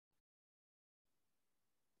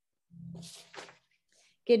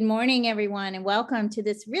Good morning, everyone, and welcome to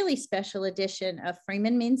this really special edition of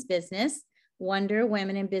Freeman Means Business, Wonder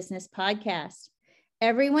Women in Business podcast.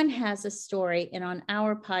 Everyone has a story, and on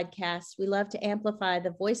our podcast, we love to amplify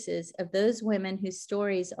the voices of those women whose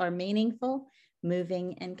stories are meaningful,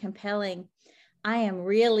 moving, and compelling. I am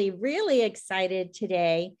really excited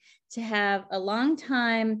today to have a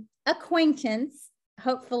longtime acquaintance.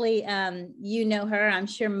 Hopefully, you know her. I'm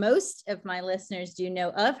sure most of my listeners do know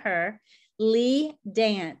of her. Leigh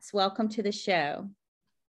Dance, welcome to the show.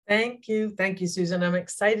 Thank you, Susan. I'm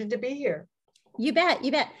excited to be here. You bet.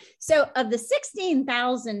 So of the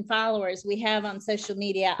 16,000 followers we have on social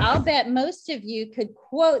media, I'll bet most of you could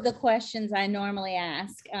quote the questions I normally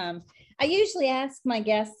ask. I usually ask my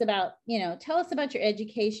guests about, tell us about your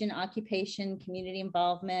education, occupation, community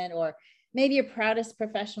involvement, or maybe your proudest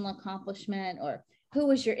professional accomplishment, or who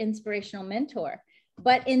was your inspirational mentor.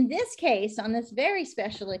 But in this case, on this very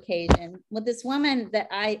special occasion, with this woman that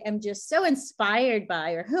I am just so inspired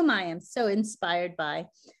by, or whom I am so inspired by,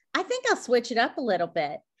 I think I'll switch it up a little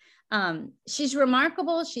bit. She's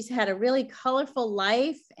remarkable. She's had a really colorful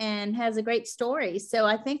life and has a great story. So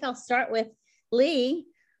I think I'll start with Leigh.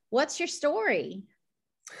 What's your story?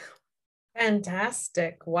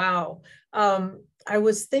 Fantastic. Wow. I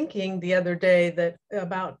was thinking the other day that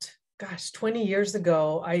about 20 years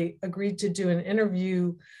ago, I agreed to do an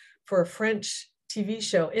interview for a French TV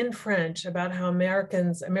show in French about how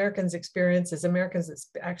Americans experiences, Americans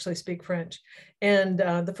that actually speak French. And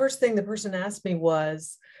the first thing the person asked me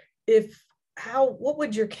was, what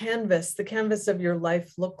would your canvas, the canvas of your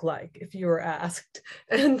life look like if you were asked?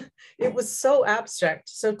 And it was so abstract,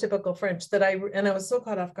 so typical French that I was so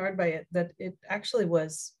caught off guard by it that it actually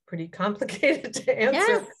was pretty complicated to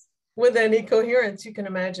answer. Yes. With any coherence you can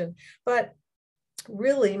imagine. But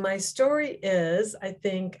really, my story is, I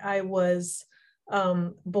think I was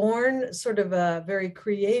born sort of a very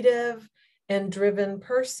creative and driven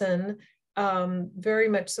person, very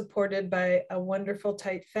much supported by a wonderful,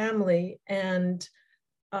 tight family, and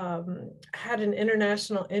had an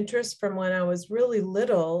international interest from when I was really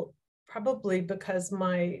little, probably because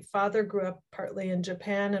my father grew up partly in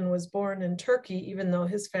Japan and was born in Turkey, even though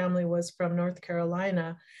his family was from North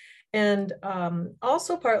Carolina. And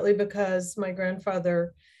also partly because my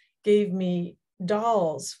grandfather gave me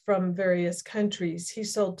dolls from various countries. He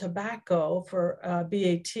sold tobacco for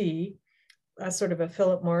BAT, sort of a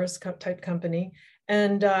Philip Morris type company,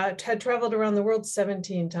 and had traveled around the world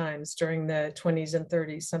 17 times during the 20s and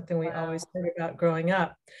 30s, something we always heard about growing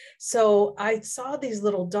up. So I saw these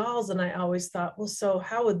little dolls and I always thought, well, so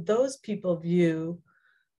how would those people view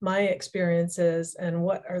my experiences and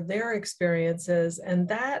what are their experiences? And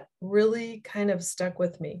that really kind of stuck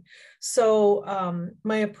with me. So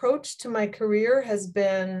my approach to my career has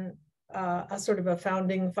been a sort of a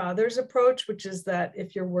founding fathers approach, which is that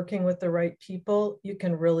if you're working with the right people, you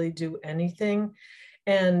can really do anything.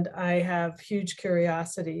 And I have huge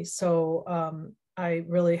curiosity. So I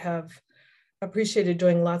really have appreciated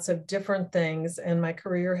doing lots of different things, and my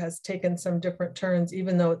career has taken some different turns,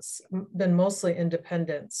 even though it's been mostly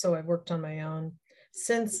independent. So I've worked on my own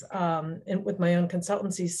since, with my own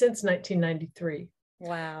consultancy since 1993.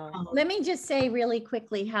 Wow. Let me just say really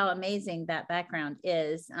quickly how amazing that background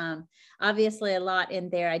is. Obviously, a lot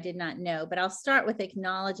in there I did not know, but I'll start with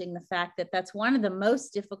acknowledging the fact that that's one of the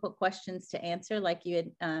most difficult questions to answer, like you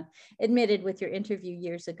had admitted with your interview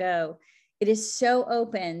years ago. It is so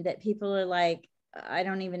open that people are like, I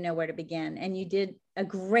don't even know where to begin. And you did a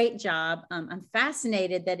great job. I'm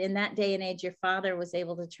fascinated that in that day and age, your father was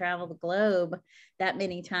able to travel the globe that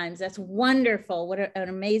many times. That's wonderful. What an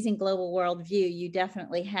amazing global worldview you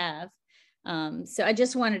definitely have. So I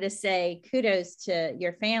just wanted to say kudos to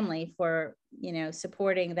your family for,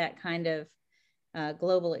 supporting that kind of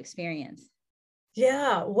global experience.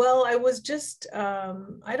 Yeah, well, I was just,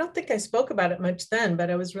 I don't think I spoke about it much then,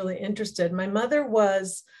 but I was really interested. My mother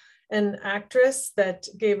was an actress that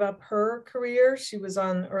gave up her career. She was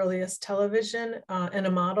on earliest television and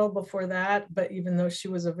a model before that, but even though she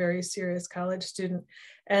was a very serious college student,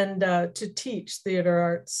 and to teach theater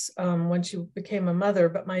arts when she became a mother.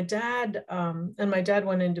 But my dad, and my dad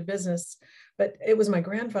went into business, but it was my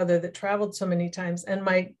grandfather that traveled so many times. And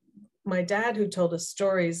my dad who told us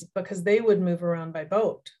stories, because they would move around by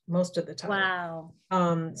boat most of the time. Wow.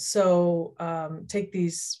 Take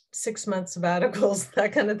these 6 month sabbaticals,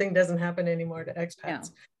 that kind of thing doesn't happen anymore to expats. No.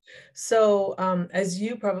 So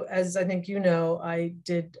as I think you know, I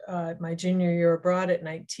did my junior year abroad at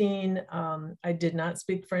 19. I did not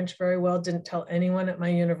speak French very well, didn't tell anyone at my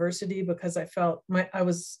university because I felt I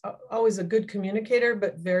was always a good communicator,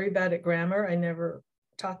 but very bad at grammar. I never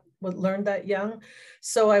learned that young.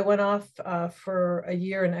 So I went off for a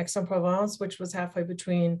year in Aix-en-Provence, which was halfway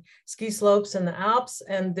between ski slopes in the Alps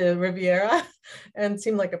and the Riviera, and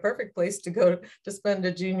seemed like a perfect place to go to spend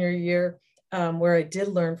a junior year, where I did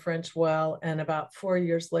learn French well. And about 4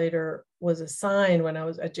 years later was assigned, when I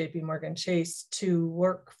was at JP Morgan Chase, to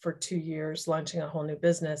work for 2 years, launching a whole new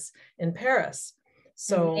business in Paris.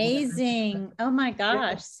 So amazing. Oh my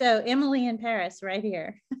gosh. Yeah. So Emily in Paris right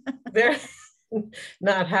here. Very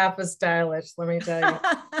not half as stylish, let me tell you.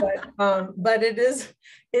 But it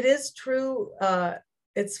is true.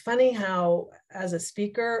 It's funny how, as a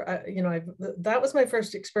speaker, that was my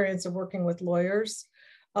first experience of working with lawyers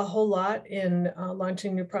a whole lot in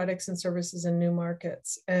launching new products and services in new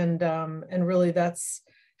markets. And really that's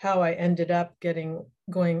how I ended up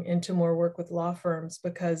going into more work with law firms,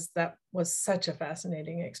 because that was such a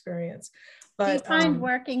fascinating experience. But do you find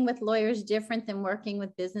working with lawyers different than working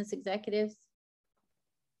with business executives?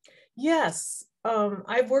 Yes,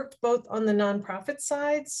 I've worked both on the nonprofit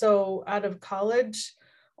side. So out of college,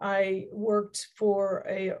 I worked for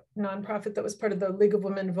a nonprofit that was part of the League of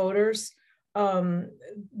Women Voters,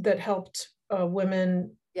 that helped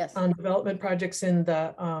women on development projects in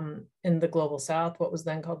the global South, what was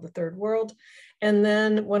then called the Third World. And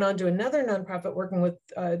then went on to another nonprofit working with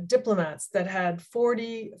diplomats that had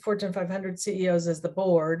 40 Fortune 500 CEOs as the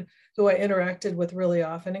board, who I interacted with really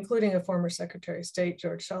often, including a former Secretary of State,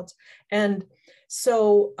 George Shultz. And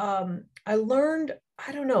so I learned,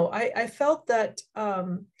 I don't know, I felt that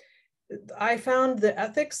I found the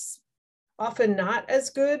ethics often not as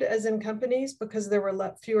good as in companies, because there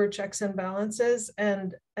were fewer checks and balances.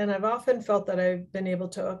 And I've often felt that I've been able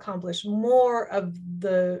to accomplish more of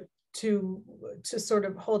to sort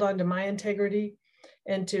of hold on to my integrity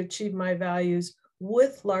and to achieve my values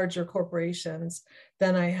with larger corporations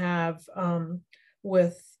than I have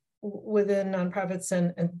within nonprofits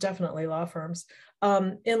and definitely law firms.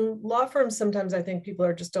 In law firms, sometimes I think people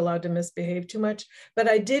are just allowed to misbehave too much, but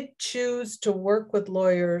I did choose to work with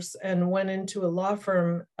lawyers and went into a law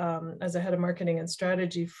firm as a head of marketing and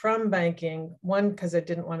strategy from banking. One, because I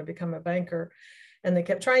didn't want to become a banker, and they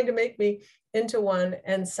kept trying to make me into one.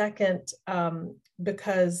 And second,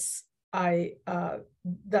 because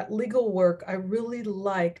that legal work, I really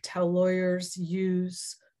liked how lawyers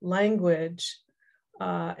use language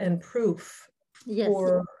and proof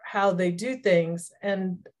for how they do things,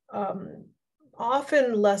 and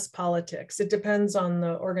often less politics. It depends on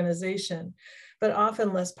the organization, but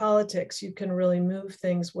often less politics. You can really move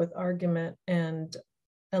things with argument and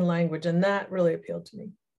language, and that really appealed to me.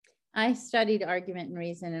 I studied argument and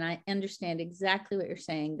reason, and I understand exactly what you're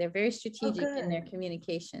saying. They're very strategic in their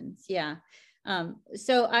communications. Yeah.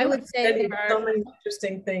 So I would say there are so many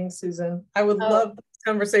interesting things, Susan. I would love this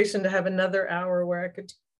conversation to have another hour where I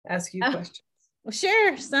could ask you questions. Well,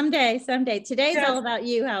 sure. Someday. Today's all about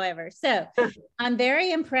you, however. So I'm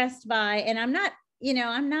very impressed by, and I'm not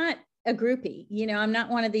a groupie, I'm not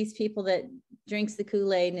one of these people that drinks the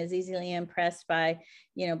Kool-Aid and is easily impressed by,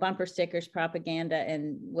 bumper stickers, propaganda,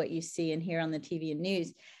 and what you see and hear on the TV and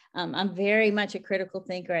news. I'm very much a critical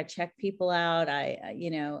thinker. I check people out. And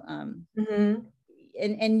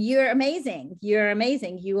you're amazing. You're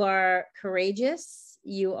amazing. You are courageous.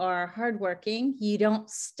 You are hardworking. You don't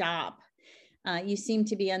stop. You seem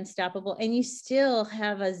to be unstoppable, and you still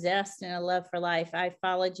have a zest and a love for life. I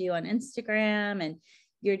followed you on Instagram, and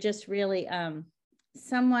you're just really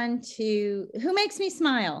someone who makes me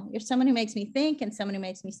smile. You're someone who makes me think, and someone who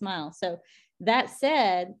makes me smile. So that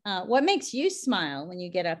said, what makes you smile when you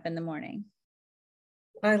get up in the morning?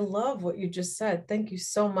 I love what you just said. Thank you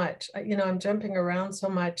so much. I'm jumping around so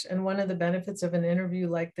much. And one of the benefits of an interview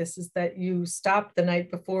like this is that you stop the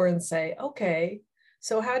night before and say, okay,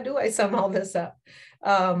 so how do I sum all this up?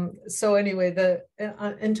 So anyway,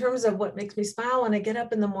 in terms of what makes me smile when I get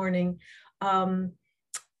up in the morning,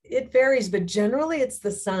 it varies, but generally it's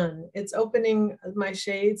the sun. It's opening my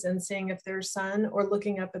shades and seeing if there's sun, or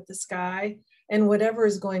looking up at the sky and whatever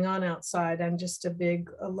is going on outside. I'm just a big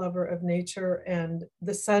lover of nature, and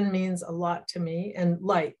the sun means a lot to me, and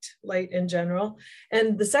light in general.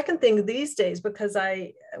 And the second thing these days, because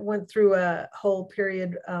I went through a whole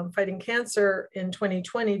period fighting cancer in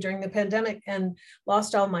 2020 during the pandemic and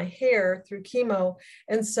lost all my hair through chemo.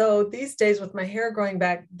 And so these days with my hair growing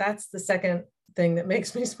back, that's the second thing that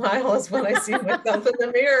makes me smile, is when I see myself in the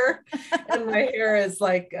mirror and my hair is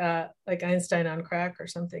like Einstein on crack or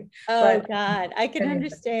something. Oh, God, I can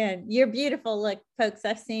understand. You're beautiful. Look, folks,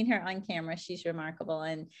 I've seen her on camera. She's remarkable.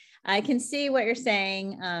 And I can see what you're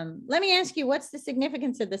saying. Let me ask you, what's the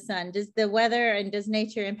significance of the sun? Does the weather and does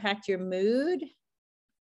nature impact your mood?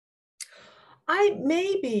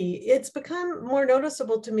 Maybe it's become more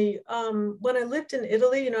noticeable to me. When I lived in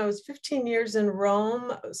Italy, I was 15 years in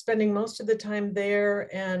Rome, spending most of the time there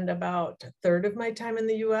and about a third of my time in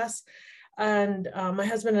the US. And my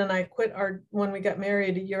husband and I when we got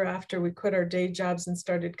married a year after, we quit our day jobs and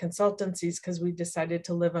started consultancies because we decided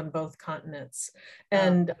to live on both continents.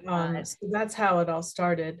 And so that's how it all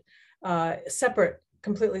started,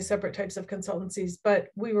 completely separate types of consultancies. But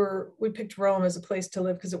we picked Rome as a place to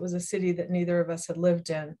live because it was a city that neither of us had lived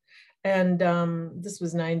in. And this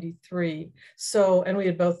was 93. So, and we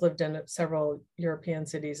had both lived in several European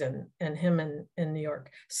cities and him in New York.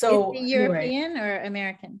 So is he European or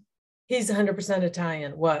American? He's 100%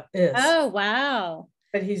 Italian. What is? Oh, wow.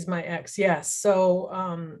 But he's my ex. Yes.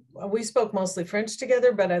 So we spoke mostly French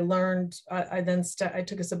together, but I learned, I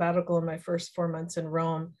took a sabbatical in my first 4 months in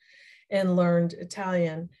Rome and learned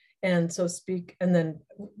Italian. And then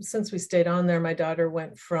since we stayed on there, my daughter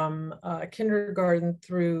went from kindergarten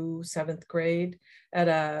through 7th grade at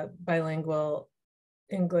a bilingual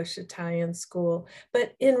English-Italian school.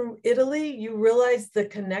 But in Italy, you realize the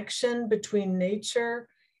connection between nature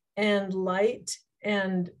and light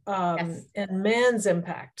and man's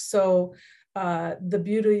impact. So the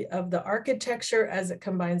beauty of the architecture as it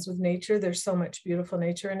combines with nature, there's so much beautiful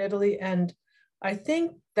nature in Italy. And I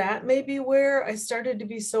think that may be where I started to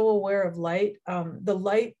be so aware of light. The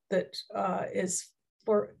light that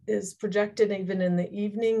is projected even in the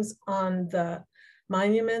evenings on the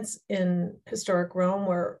monuments in historic Rome,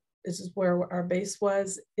 where our base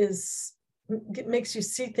was, it makes you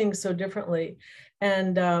see things so differently.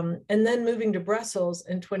 And then moving to Brussels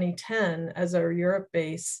in 2010 as our Europe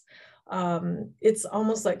base, it's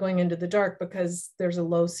almost like going into the dark because there's a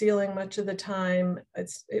low ceiling much of the time.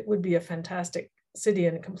 It would be a fantastic city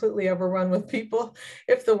and completely overrun with people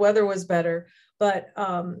if the weather was better. But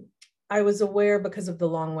I was aware because of the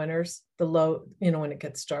long winters, when it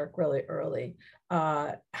gets dark really early,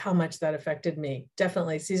 how much that affected me.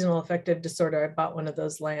 Definitely seasonal affective disorder. I bought one of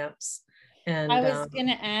those lamps. And I was going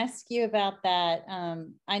to ask you about that.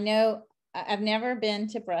 I know I've never been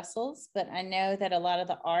to Brussels, but I know that a lot of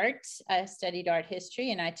the art, I studied art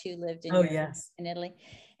history, and I too lived in in Italy.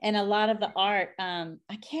 And a lot of the art,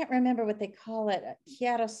 I can't remember what they call it,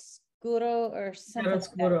 chiaroscuro or something.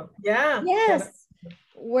 Chiaroscuro. Yeah. Yes.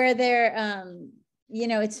 Where they're,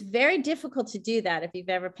 it's very difficult to do that. If you've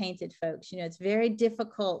ever painted folks, it's very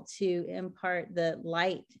difficult to impart the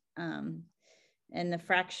light and the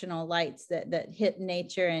fractional lights that hit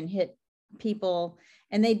nature and hit people.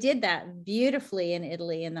 And they did that beautifully in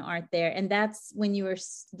Italy in the art there. And that's when you were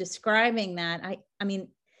describing that. I mean,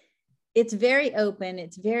 it's very open.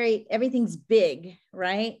 Everything's big,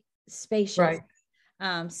 right? Spacious.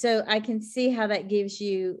 Right. So I can see how that gives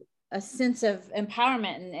you a sense of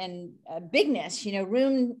empowerment and bigness,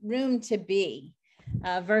 room to be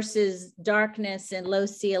versus darkness and low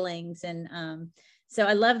ceilings. And so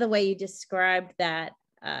I love the way you described that.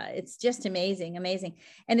 It's just amazing.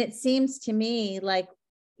 And it seems to me like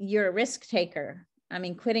you're a risk taker. I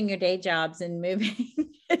mean, quitting your day jobs and moving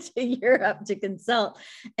to Europe to consult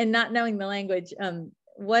and not knowing the language.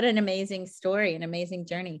 What an amazing story, an amazing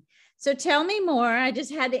journey. So tell me more. I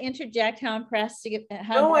just had to interject how impressed to get.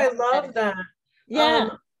 I love that.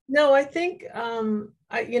 Yeah. No, I think I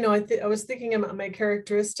was thinking about my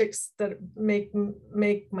characteristics that make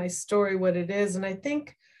my story what it is, and I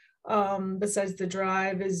think besides the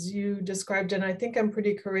drive, as you described, and I think I'm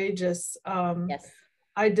pretty courageous. Yes.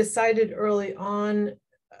 I decided early on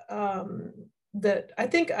that I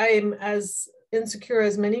think I am as insecure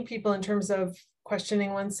as many people in terms of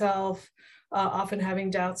questioning oneself, often having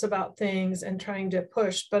doubts about things and trying to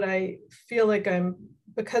push. But I feel like I'm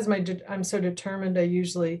so determined, I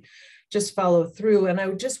usually just follow through, and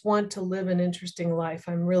I just want to live an interesting life.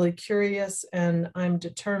 I'm really curious and I'm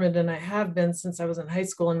determined, and I have been since I was in high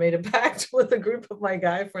school and made a pact with a group of my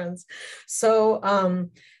guy friends. So,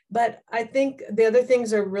 but I think the other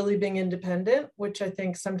things are really being independent, which I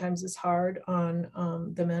think sometimes is hard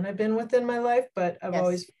on the men I've been with in my life, but I've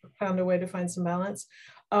always found a way to find some balance.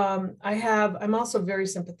 I'm also very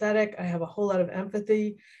sympathetic. I have a whole lot of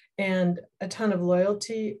empathy and a ton of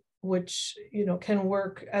loyalty, which, can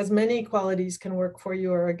work, as many qualities can work for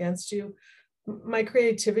you or against you. My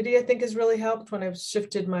creativity, I think, has really helped when I've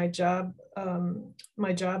shifted my jobs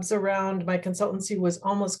around. My consultancy was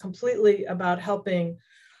almost completely about helping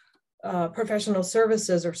professional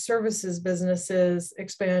services or services businesses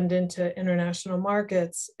expand into international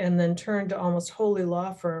markets, and then turned to almost wholly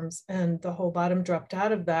law firms. And the whole bottom dropped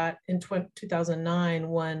out of that in 2009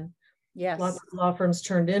 when lots of law firms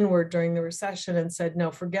turned inward during the recession and said, no,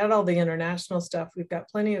 forget all the international stuff. We've got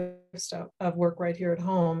plenty of work right here at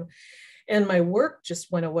home. and my work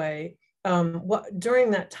just went away.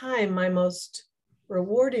 During that time, my most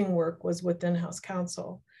rewarding work was with in-house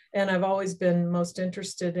counsel. And I've always been most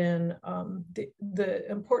interested in the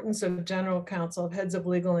importance of general counsel, of heads of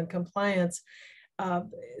legal and compliance,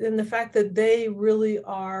 and the fact that they really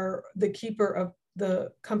are the keeper of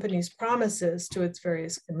the company's promises to its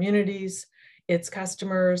various communities, its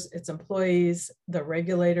customers, its employees, the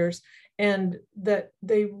regulators, and that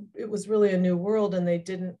it was really a new world, and they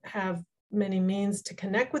didn't have many means to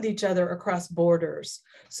connect with each other across borders.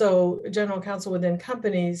 So general counsel within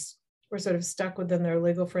companies were sort of stuck within their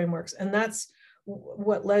legal frameworks. And that's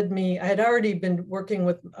what led me. I had already been working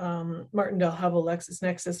with Martindale-Hubbell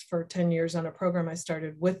LexisNexis for 10 years on a program I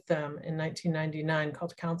started with them in 1999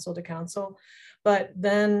 called Counsel to Counsel. But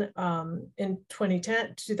then in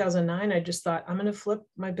 2009, I just thought, I'm going to flip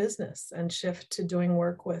my business and shift to doing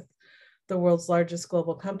work with the world's largest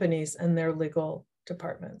global companies and their legal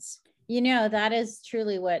departments. You know, that is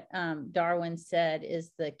truly what Darwin said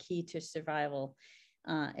is the key to survival.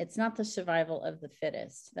 It's not the survival of the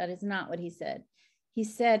fittest. That is not what he said. He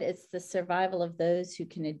said it's the survival of those who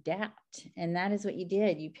can adapt. And that is what you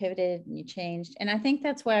did. You pivoted and you changed. And I think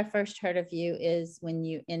that's where I first heard of you is when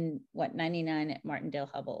you in 99 at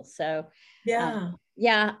Martindale-Hubbell. So yeah.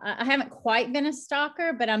 I haven't quite been a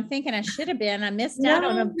stalker, but I'm thinking I should have been. I missed out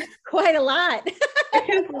on quite a lot. I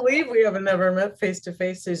can't believe we haven't ever met face to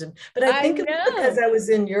face, Susan. But I think it's because I was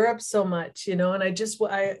in Europe so much, you know, and I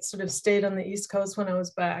sort of stayed on the East Coast when I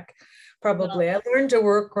was back. Probably. I learned to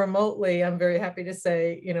work remotely, I'm very happy to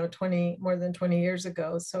say, you know, more than 20 years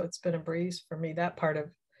ago. So it's been a breeze for me, that part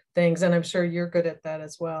of things. And I'm sure you're good at that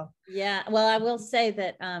as well. Yeah. Well, I will say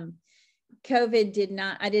that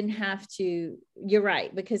COVID I didn't have to, you're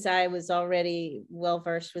right, because I was already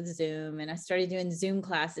well-versed with Zoom, and I started doing Zoom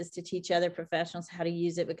classes to teach other professionals how to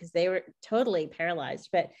use it because they were totally paralyzed.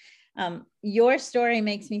 But your story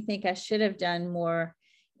makes me think I should have done more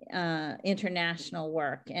international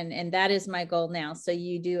work. And that is my goal now. So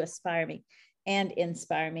you do aspire me and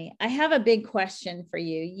inspire me. I have a big question for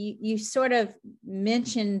you. You sort of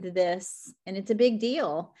mentioned this, and it's a big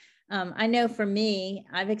deal. I know for me,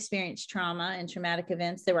 I've experienced trauma and traumatic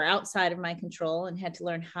events that were outside of my control and had to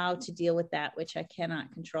learn how to deal with that, which I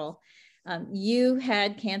cannot control. You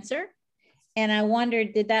had cancer. And I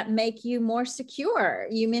wondered, did that make you more secure?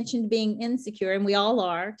 You mentioned being insecure, and we all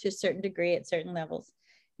are to a certain degree at certain levels.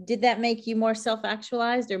 Did that make you more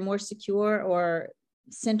self-actualized or more secure or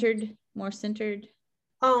more centered?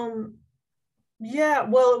 Yeah,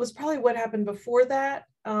 well, it was probably what happened before that.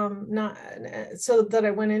 Not so that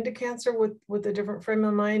I went into cancer with a different frame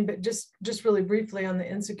of mind, but just really briefly on the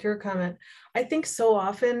insecure comment. I think so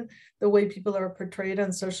often the way people are portrayed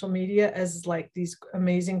on social media as like these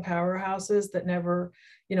amazing powerhouses that never,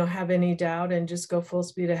 you know, have any doubt and just go full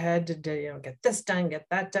speed ahead to you know, get this done, get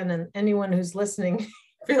that done. And anyone who's listening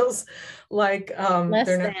feels like they're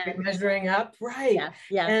not measuring up, right?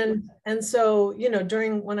 Yeah. And so, you know,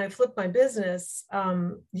 when I flipped my business,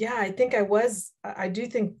 I think I do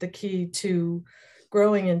think the key to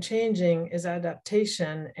growing and changing is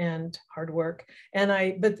adaptation and hard work.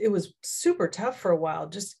 But it was super tough for a while,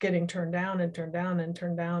 just getting turned down at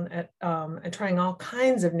and trying all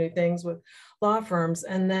kinds of new things with law firms,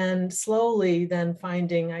 and then slowly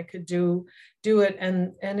finding I could do it.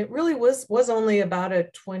 And it really was only about a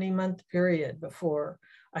 20-month period before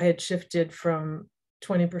I had shifted from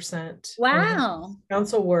 20%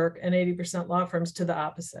 counsel work and 80% law firms to the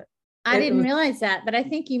opposite. I didn't realize that, but I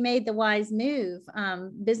think you made the wise move.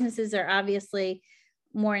 Businesses are obviously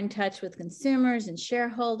more in touch with consumers and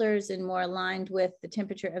shareholders and more aligned with the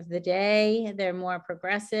temperature of the day. They're more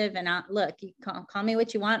progressive. And look, you call me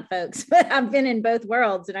what you want, folks, but I've been in both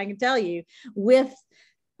worlds, and I can tell you with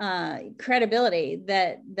credibility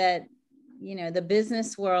that you know, the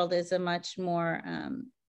business world is a much more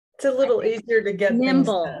it's a little easier to get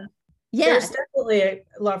nimble. Yeah, there's definitely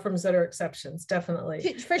law firms that are exceptions, definitely,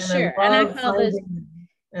 for sure. And I call those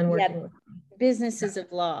working with businesses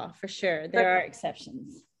of law, for sure. There are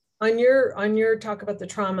exceptions. On your talk about the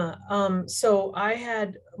trauma, so I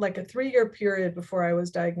had like a 3-year period before I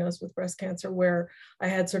was diagnosed with breast cancer where I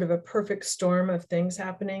had sort of a perfect storm of things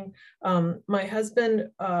happening. My husband,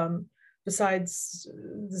 besides,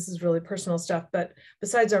 this is really personal stuff, but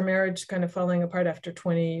besides our marriage kind of falling apart after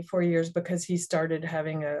 24 years because he started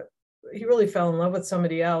having he really fell in love with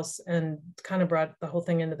somebody else and kind of brought the whole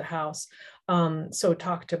thing into the house. So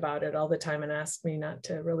talked about it all the time and asked me not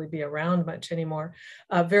to really be around much anymore.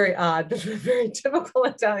 Very odd, but a very typical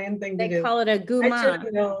Italian thing to do. They call it a I should have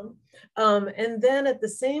guma. known. And then at the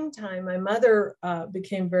same time, my mother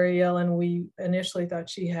became very ill, and we initially thought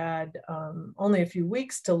she had only a few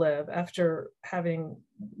weeks to live after having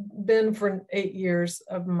been for 8 years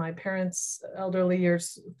of my parents' elderly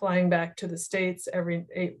years, flying back to the States every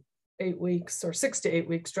 8 weeks or 6 to 8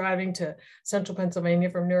 weeks, driving to central Pennsylvania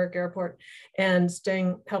from Newark Airport and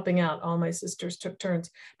helping out. All my sisters took turns.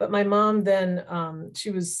 But my mom then, she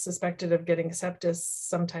was suspected of getting sepsis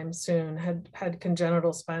sometime soon, had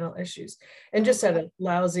congenital spinal issues, and just had a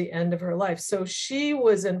lousy end of her life. So she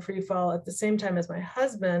was in free fall at the same time as my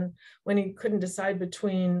husband, when he couldn't decide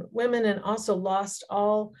between women, and also lost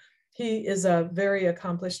all. He is a very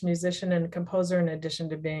accomplished musician and composer, in addition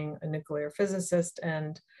to being a nuclear physicist,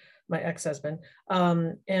 and my ex-husband,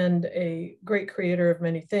 and a great creator of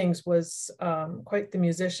many things, was quite the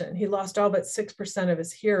musician. He lost all but 6% of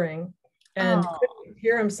his hearing and couldn't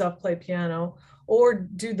hear himself play piano or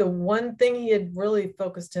do the one thing he had really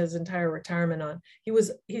focused his entire retirement on.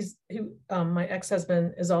 My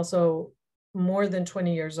ex-husband is also more than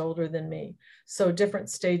 20 years older than me, so different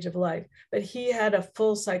stage of life, but he had a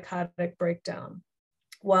full psychotic breakdown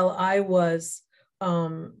while I was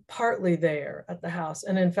partly there at the house.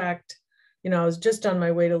 And in fact, I was just on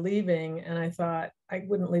my way to leaving, and I thought I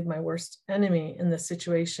wouldn't leave my worst enemy in this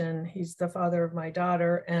situation. He's the father of my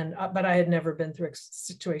daughter, but I had never been through a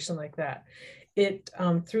situation like that.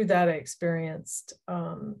 Through that, I experienced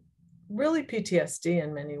really PTSD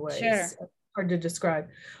in many ways. Sure. Hard to describe.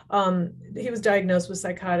 He was diagnosed with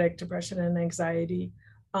psychotic depression and anxiety,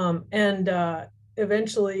 and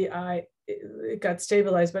eventually it got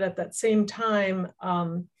stabilized. But at that same time,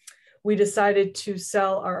 we decided to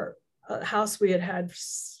sell our house we had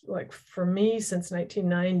like for me since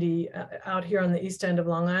 1990 out here on the east end of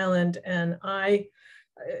Long Island. And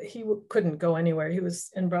he couldn't go anywhere. He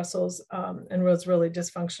was in Brussels and was really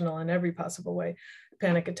dysfunctional in every possible way.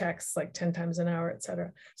 Panic attacks like 10 times an hour, et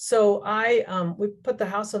cetera. So we put the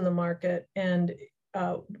house on the market, and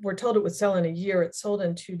we're told it would sell in a year. It sold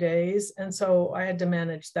in 2 days. And so I had to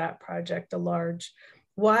manage that project,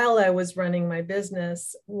 while I was running my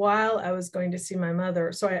business, while I was going to see my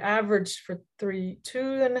mother. So I averaged for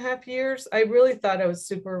 2.5 years. I really thought I was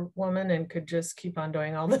Superwoman and could just keep on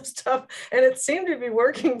doing all this stuff. And it seemed to be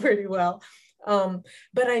working pretty well.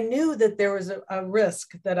 But I knew that there was a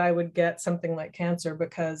risk that I would get something like cancer,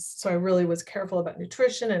 so I really was careful about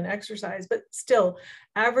nutrition and exercise, but still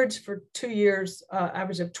average for 2 years,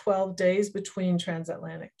 average of 12 days between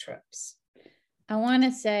transatlantic trips. I want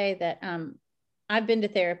to say that I've been to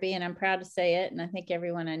therapy, and I'm proud to say it. And I think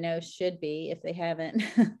everyone I know should be, if they haven't.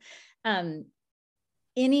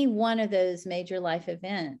 Any one of those major life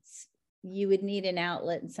events, you would need an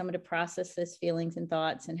outlet and someone to process those feelings and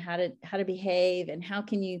thoughts, and how to behave, and how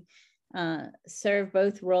can you serve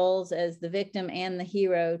both roles as the victim and the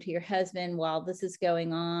hero to your husband while this is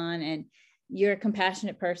going on. And you're a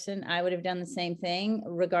compassionate person. I would have done the same thing,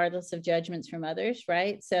 regardless of judgments from others,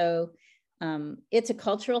 right? So it's a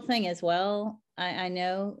cultural thing as well. I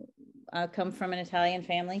know I come from an Italian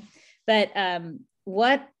family, but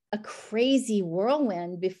what a crazy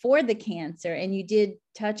whirlwind before the cancer. And you did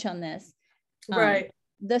touch on this. Right.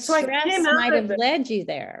 The stress might have led you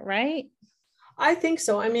there, right? I think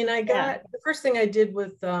so. I mean, the first thing I did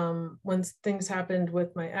with when things happened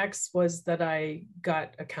with my ex was that I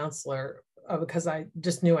got a counselor because I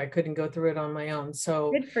just knew I couldn't go through it on my own.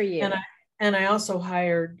 So good for you. And I also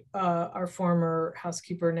hired our former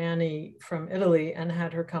housekeeper nanny from Italy and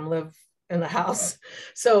had her come live in the house.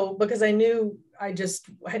 So because I knew I just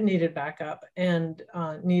had needed backup and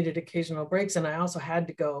needed occasional breaks. And I also had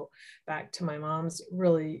to go back to my mom's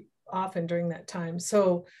really often during that time.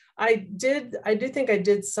 So I do think I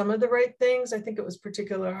did some of the right things. I think it was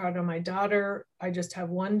particularly hard on my daughter. I just have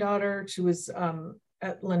one daughter. She was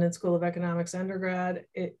at London School of Economics undergrad.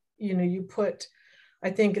 I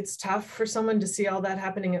think it's tough for someone to see all that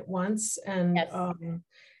happening at once. And yes.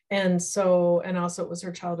 And also it was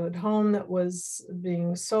her childhood home that was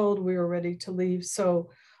being sold. We were ready to leave. So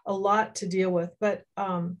a lot to deal with. But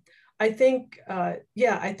I think I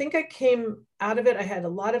came out of it. I had a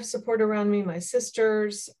lot of support around me, my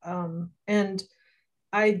sisters. And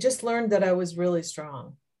I just learned that I was really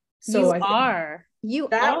strong. So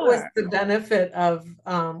that was the benefit of,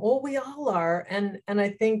 we all are. And I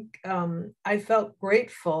think I felt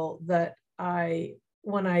grateful that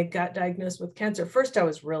when I got diagnosed with cancer, first, I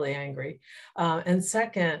was really angry. And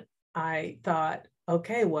second, I thought,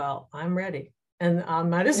 okay, well, I'm ready. and I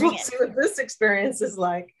might as well see what this experience is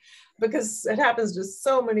like, because it happens to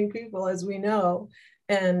so many people, as we know.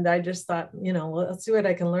 And I just thought, well, let's see what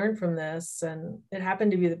I can learn from this. And it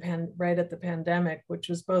happened to be right at the pandemic, which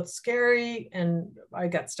was both scary, and I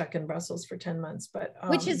got stuck in Brussels for 10 months. But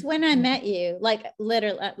which is when I met you, like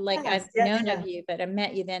literally, like yes, I've known of you, but I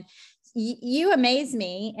met you then. You amaze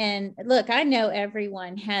me. And look, I know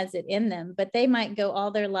everyone has it in them, but they might go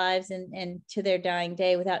all their lives and to their dying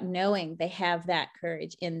day without knowing they have that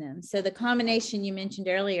courage in them. So the combination you mentioned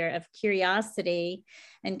earlier of curiosity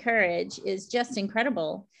and courage is just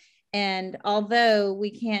incredible. And although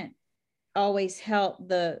we can't always help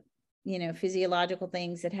the, physiological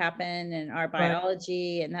things that happen in our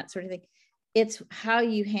biology and that sort of thing, it's how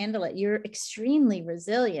you handle it. You're extremely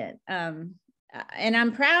resilient. And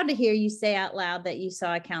I'm proud to hear you say out loud that you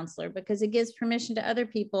saw a counselor, because it gives permission to other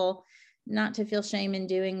people not to feel shame in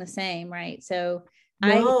doing the same. Right. So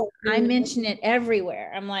I mention it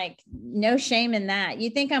everywhere. I'm like, no shame in that.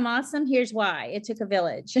 You think I'm awesome? Here's why. It took a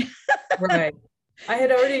village. Right. I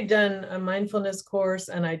had already done a mindfulness course,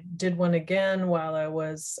 and I did one again while I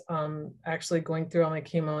was actually going through all my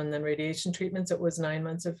chemo and then radiation treatments. It was 9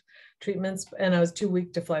 months of treatments, and I was too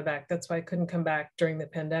weak to fly back. That's why I couldn't come back during the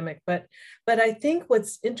pandemic. But I think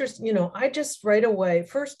what's interesting, I just right away,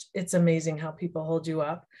 first, it's amazing how people hold you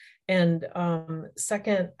up. And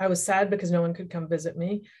second, I was sad because no one could come visit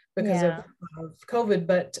me because of COVID.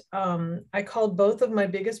 But I called both of my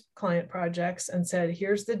biggest client projects and said,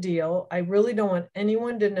 here's the deal. I really don't want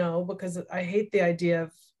anyone to know, because I hate the idea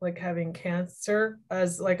of like having cancer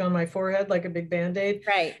as like on my forehead, like a big Band-Aid.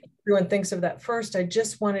 Right. Everyone thinks of that first. I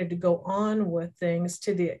just wanted to go on with things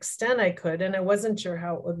to the extent I could, and I wasn't sure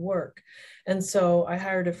how it would work. And so I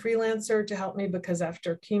hired a freelancer to help me, because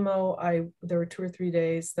after chemo, there were 2 or 3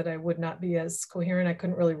 days that I would not be as coherent. I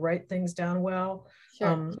couldn't really write things down well.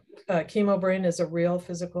 Sure. Chemo brain is a real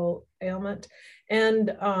physical ailment.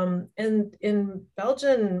 And in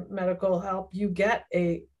Belgian medical help, you get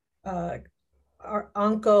a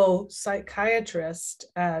onco psychiatrist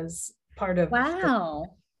as part of.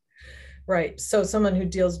 Wow. Right. So someone who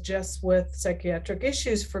deals just with psychiatric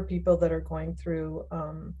issues for people that are going through,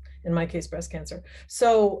 in my case, breast cancer.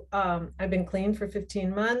 So I've been clean for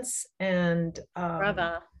 15 months, and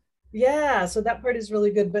bravo. Yeah, so that part is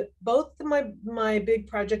really good. But both my big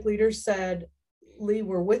project leaders said, Lee,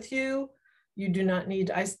 we're with you. You do not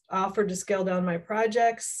need, I offered to scale down my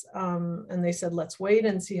projects, and they said, let's wait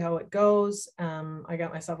and see how it goes. I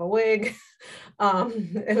got myself a wig.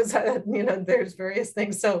 It was, there's various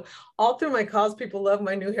things. So all through my calls, people love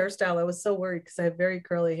my new hairstyle. I was so worried because I have very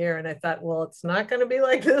curly hair, and I thought, well, it's not going to be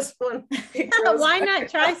like this one. Why not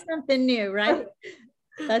try something new, right?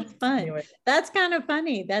 That's fun. Anyway. That's kind of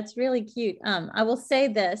funny. That's really cute. I will say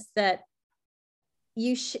this, that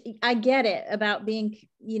I get it about being,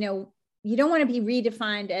 you don't want to be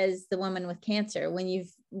redefined as the woman with cancer when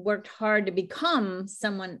you've worked hard to become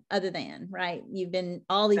someone other than, right? You've been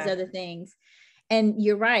all these other things. And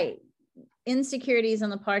you're right. Insecurities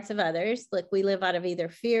on the parts of others. Look, we live out of either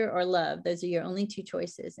fear or love. Those are your only 2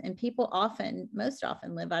 choices. And people most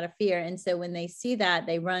often live out of fear. And so when they see that,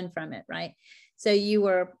 they run from it, right? So you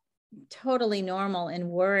were totally normal in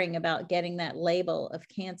worrying about getting that label of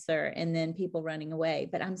cancer and then people running away.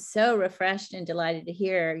 But I'm so refreshed and delighted to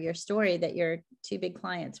hear your story that your 2 big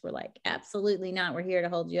clients were like, absolutely not. We're here to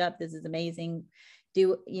hold you up. This is amazing.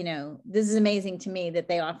 This is amazing to me that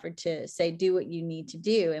they offered to say, do what you need to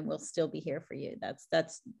do, and we'll still be here for you.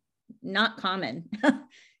 That's not common,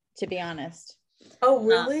 to be honest. Oh,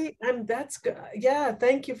 really? That's good. Yeah,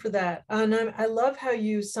 thank you for that. And I love how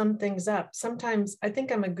you sum things up. Sometimes I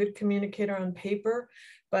think I'm a good communicator on paper,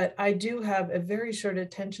 but I do have a very short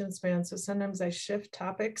attention span. So sometimes I shift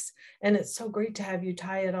topics, and it's so great to have you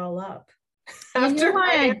tie it all up. You know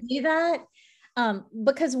why I do that?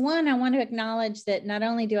 Because one, I want to acknowledge that not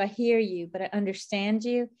only do I hear you, but I understand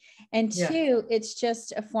you. And 2, it's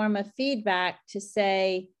just a form of feedback to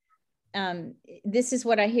say, this is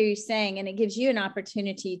what I hear you saying. And it gives you an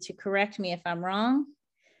opportunity to correct me if I'm wrong.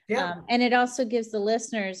 Yeah. And it also gives the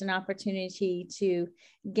listeners an opportunity to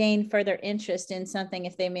gain further interest in something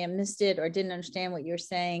if they may have missed it or didn't understand what you're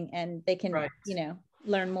saying, and they can,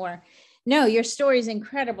 learn more. No, your story is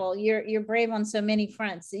incredible. You're brave on so many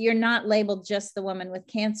fronts. You're not labeled just the woman with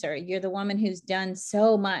cancer. You're the woman who's done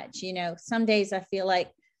so much. Some days I feel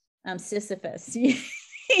like I'm Sisyphus.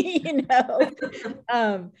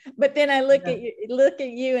 But then I look at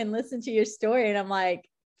you and listen to your story, and I'm like,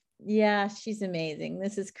 yeah, she's amazing.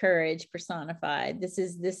 This is courage personified. This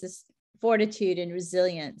is fortitude and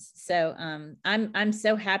resilience. So I'm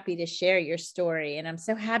so happy to share your story, and I'm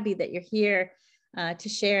so happy that you're here to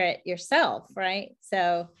share it yourself, right?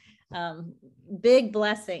 So big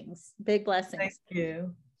blessings, big blessings. Thank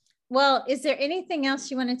you. Well, is there anything else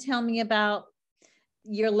you want to tell me about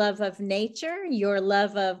your love of nature, your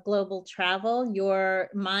love of global travel, your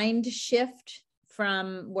mind shift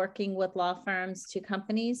from working with law firms to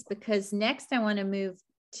companies? Because next I want to move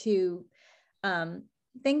to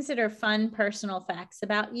things that are fun, personal facts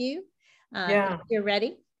about you. Yeah. If you're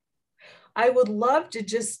ready. I would love to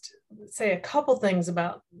just say a couple things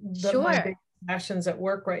about my Sure. big passions at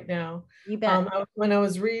work right now. You bet. When I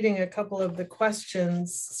was reading a couple of the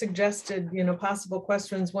questions suggested, possible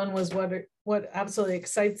questions. One was what absolutely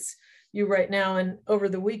excites you right now, and over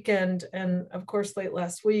the weekend, and of course late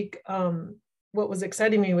last week, what was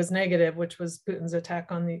exciting me was negative, which was Putin's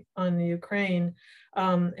attack on the Ukraine,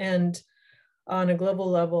 and on a global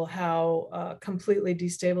level, how completely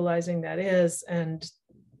destabilizing that is, and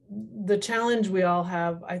the challenge we all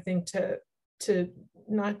have, I think, to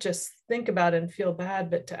not just think about and feel bad,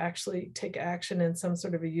 but to actually take action in some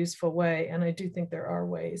sort of a useful way. And I do think there are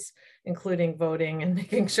ways, including voting and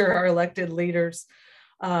making sure our elected leaders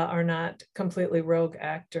are not completely rogue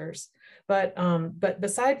actors. But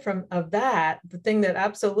beside of that, the thing that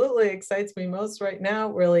absolutely excites me most right now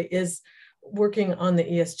really is working on the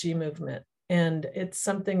ESG movement. And it's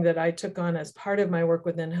something that I took on as part of my work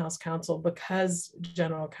with in-house counsel, because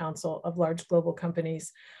general counsel of large global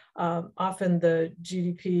companies, often the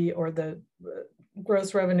GDP or the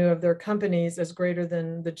gross revenue of their companies is greater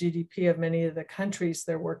than the GDP of many of the countries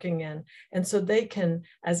they're working in. And so they can,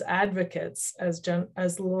 as advocates,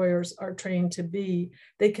 as lawyers are trained to be,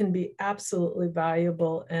 they can be absolutely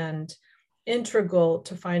valuable and integral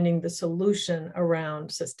to finding the solution around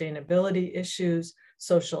sustainability issues,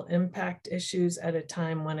 social impact issues at a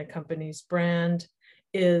time when a company's brand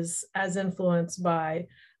is as influenced by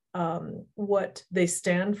what they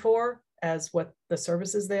stand for as what the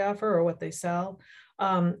services they offer or what they sell,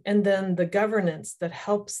 and then the governance that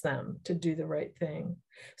helps them to do the right thing.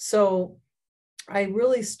 So I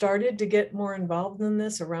really started to get more involved in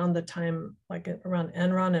this around the time, like around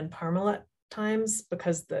Enron and Parmalat times,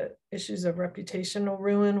 because the issues of reputational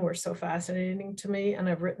ruin were so fascinating to me, and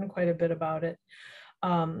I've written quite a bit about it.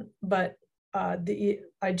 But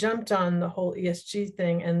I jumped on the whole ESG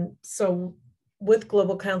thing, and so with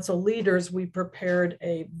Global Counsel leaders, we prepared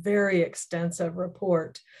a very extensive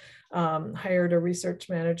report, hired a research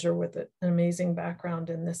manager with an amazing background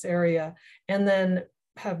in this area, and then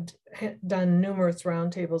have done numerous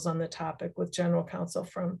roundtables on the topic with general counsel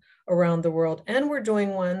from around the world. And we're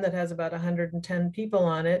doing one that has about 110 people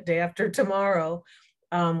on it day after tomorrow,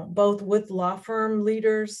 both with law firm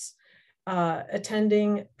leaders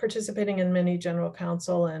attending, participating in many general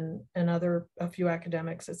counsel and a few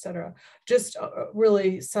academics, et cetera. Just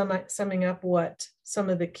really summing up what some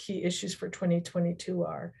of the key issues for 2022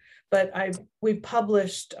 are. But we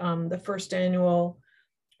published the first annual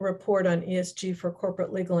report on ESG for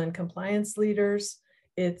corporate legal and compliance leaders.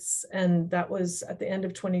 And that was at the end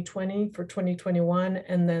of 2020 for 2021.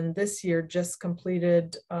 And then this year just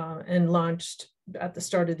completed and launched at the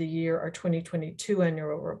start of the year our 2022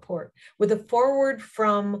 annual report, with a foreword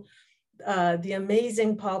from the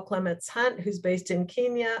amazing Paul Clements Hunt, who's based in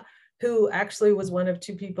Kenya, who actually was one of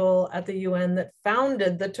two people at the UN that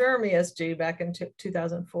founded the term ESG back in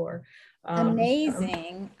 2004.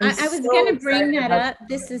 Amazing. I was so going to bring that up.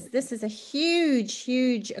 This is a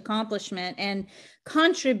huge accomplishment and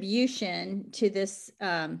contribution to this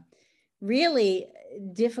really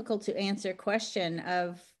difficult to answer question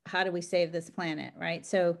of how do we save this planet, right?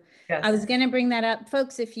 So yes. I was going to bring that up.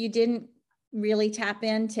 Folks, if you didn't really tap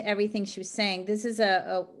into everything she was saying, this is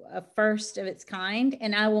a first of its kind,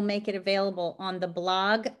 and I will make it available on the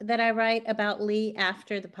blog that I write about Lee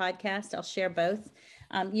after the podcast. I'll share both.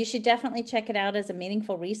 You should definitely check it out as a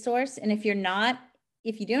meaningful resource. And if you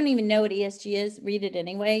don't even know what ESG is, read it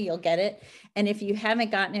anyway, you'll get it. And if you haven't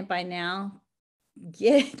gotten it by now,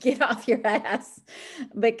 get off your ass,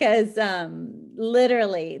 because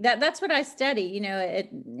literally that's what I study,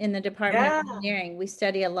 in the Department of Engineering. We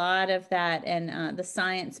study a lot of that and the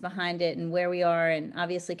science behind it and where we are. And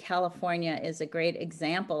obviously California is a great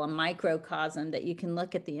example, a microcosm that you can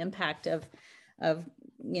look at the impact of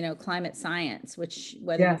climate science, which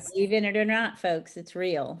whether you believe in it or not, folks, it's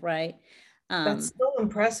real, right? That's so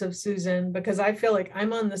impressive, Susan, because I feel like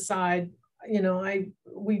I'm on the side,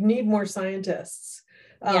 we need more scientists,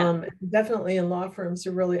 definitely in law firms,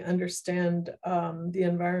 to really understand the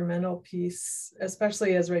environmental piece,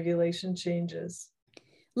 especially as regulation changes.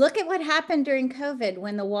 Look at what happened during COVID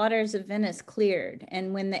when the waters of Venice cleared,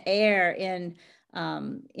 and when the air in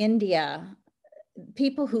India,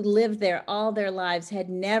 people who lived there all their lives had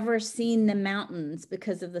never seen the mountains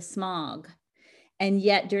because of the smog. And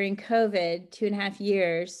yet during COVID, 2.5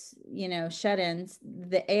 years, shut-ins,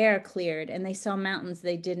 the air cleared and they saw mountains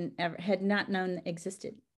they had not known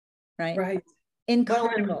existed. Right. Right.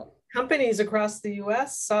 Incredible. Well, companies across the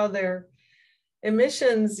US saw their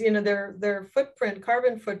emissions, their footprint,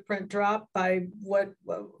 carbon footprint drop by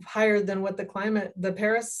higher than what the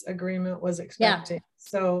Paris Agreement was expecting. Yeah.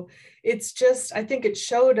 So it's just, I think it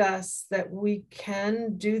showed us that we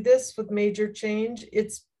can do this with major change.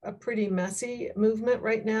 It's a pretty messy movement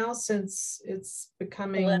right now since it's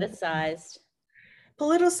becoming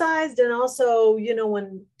politicized, and also,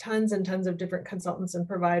 when tons and tons of different consultants and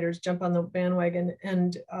providers jump on the bandwagon,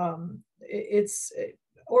 and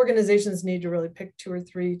organizations need to really pick 2 or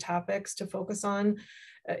 3 topics to focus on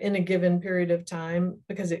in a given period of time,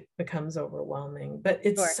 because it becomes overwhelming. But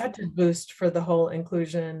it's such a boost for the whole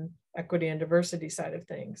inclusion, equity, and diversity side of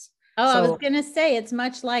things. Oh, I was going to say, it's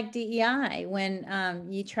much like DEI when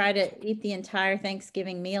you try to eat the entire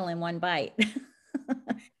Thanksgiving meal in one bite.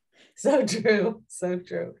 So true. So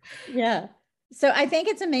true. Yeah. So I think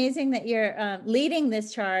it's amazing that you're leading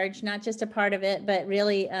this charge, not just a part of it, but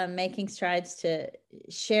really making strides to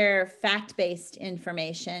share fact-based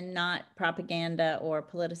information, not propaganda or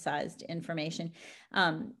politicized information.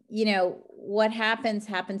 What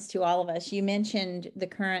happens to all of us. You mentioned the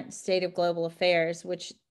current state of global affairs,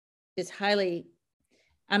 which is highly,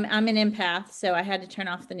 I'm an empath, so I had to turn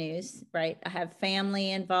off the news, right? I have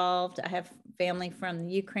family involved. I have family from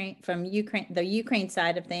the Ukraine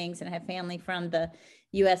side of things, and I have family from the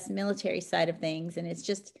US military side of things. And it's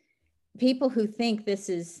just people who think this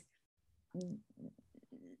is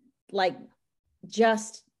like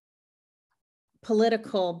just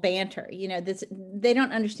political banter, they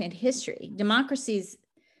don't understand history. Democracies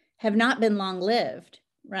have not been long lived,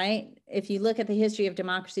 right? If you look at the history of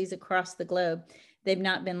democracies across the globe, they've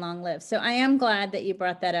not been long lived. So I am glad that you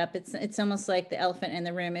brought that up. It's almost like the elephant in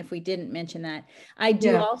the room if we didn't mention that. I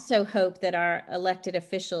do also hope that our elected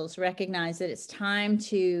officials recognize that it's time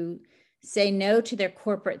to say no to their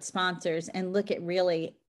corporate sponsors and look at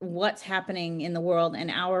really what's happening in the world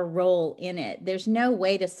and our role in it. There's no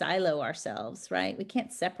way to silo ourselves, right? We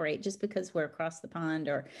can't separate just because we're across the pond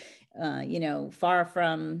or, far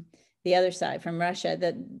from the other side, from Russia,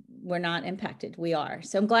 that we're not impacted. We are.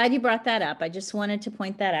 So I'm glad you brought that up. I just wanted to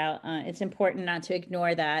point that out. It's important not to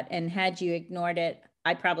ignore that. And had you ignored it,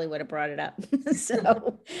 I probably would have brought it up.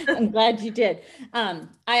 So I'm glad you did.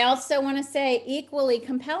 I also want to say equally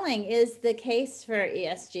compelling is the case for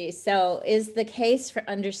ESG. So is the case for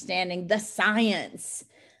understanding the science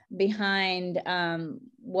behind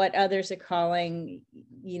what others are calling,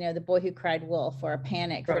 the boy who cried wolf, or a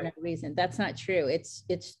panic for no reason. That's not true.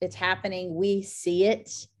 It's happening. We see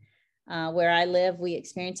it where I live. We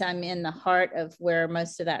experience. I'm in the heart of where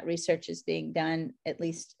most of that research is being done, at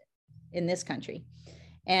least in this country,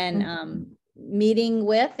 and meeting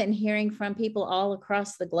with and hearing from people all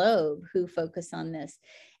across the globe who focus on this.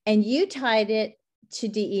 And you tied it to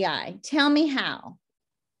DEI. Tell me how.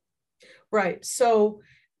 Right. So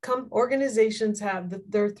organizations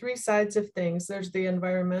there are 3 sides of things. There's the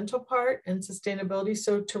environmental part and sustainability.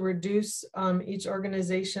 So to reduce each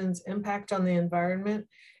organization's impact on the environment,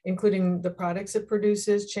 including the products it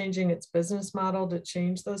produces, changing its business model to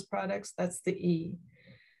change those products, that's the E.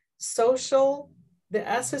 Social, the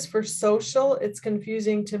S is for social. It's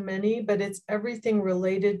confusing to many, but it's everything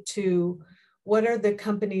related to what are the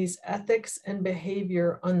company's ethics and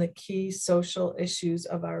behavior on the key social issues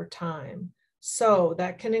of our time. So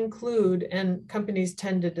that can include, and companies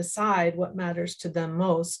tend to decide what matters to them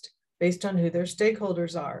most based on who their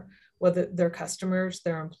stakeholders are, whether their customers,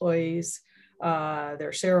 their employees,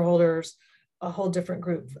 their shareholders, a whole different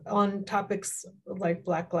group, on topics like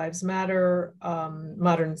Black Lives Matter,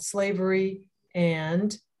 modern slavery,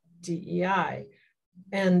 and DEI.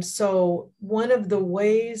 And so one of the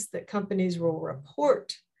ways that companies will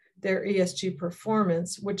report their ESG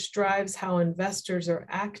performance, which drives how investors are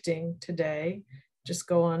acting today. Just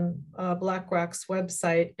go on BlackRock's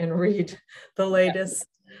website and read the latest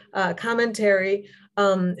commentary.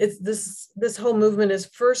 This whole movement is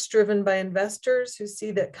first driven by investors who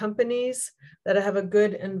see that companies that have a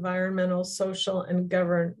good environmental, social, and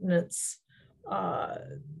governance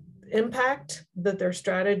impact, that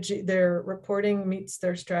their reporting meets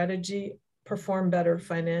their strategy, perform better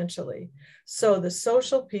financially. So the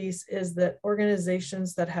social piece is that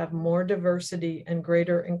organizations that have more diversity and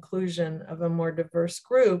greater inclusion of a more diverse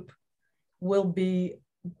group will be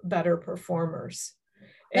better performers.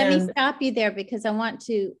 Let me stop you there, because I want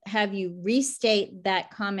to have you restate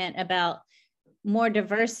that comment about more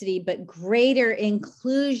diversity, but greater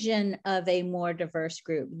inclusion of a more diverse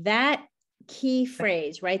group. That key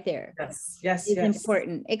phrase right there is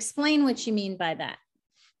important. Explain what you mean by that.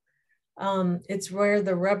 It's where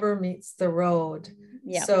the rubber meets the road.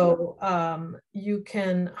 Yep. So you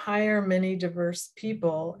can hire many diverse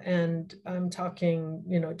people, and I'm talking,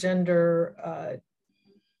 gender,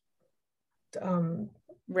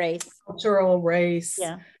 race, cultural, race,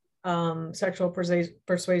 yeah. Sexual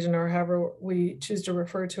persuasion, or however we choose to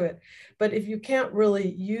refer to it. But if you can't really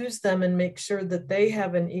use them and make sure that they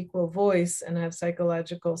have an equal voice and have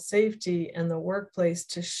psychological safety in the workplace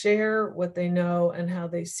to share what they know and how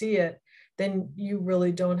they see it, then you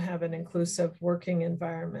really don't have an inclusive working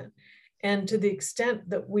environment. And to the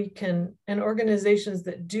extent that we can, and organizations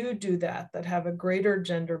that do that, that have a greater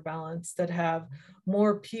gender balance, that have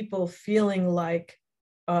more people feeling like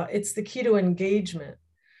it's the key to engagement.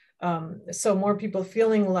 So more people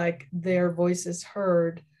feeling like their voice is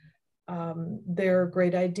heard, their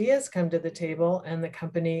great ideas come to the table, and the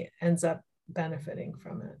company ends up benefiting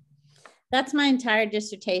from it. That's my entire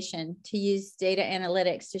dissertation, to use data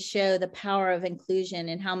analytics to show the power of inclusion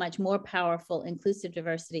and how much more powerful inclusive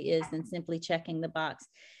diversity is than simply checking the box.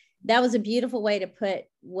 That was a beautiful way to put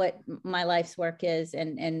what my life's work is,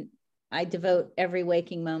 and I devote every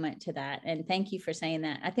waking moment to that. And thank you for saying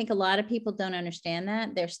that. I think a lot of people don't understand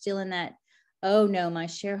that. They're still in that, oh no, my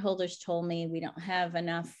shareholders told me we don't have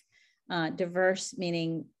enough diverse,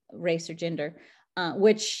 meaning race or gender,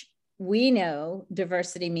 which we know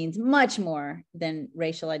diversity means much more than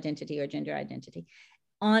racial identity or gender identity.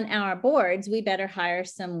 On our boards, we better hire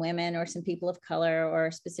some women or some people of color, or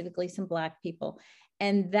specifically some Black people.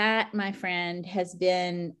 And that, my friend, has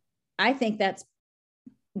been, I think that's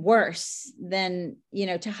worse than,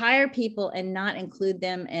 to hire people and not include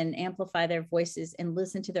them and amplify their voices and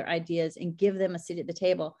listen to their ideas and give them a seat at the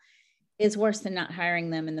table is worse than not hiring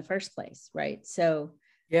them in the first place. Right. So,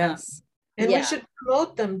 yes. And we should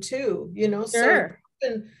promote them too, Sure.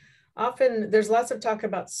 So often there's lots of talk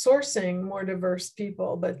about sourcing more diverse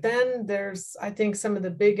people, but then I think some of the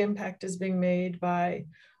big impact is being made by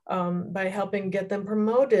helping get them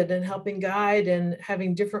promoted and helping guide and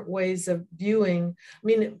having different ways of viewing. I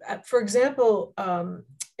mean, for example,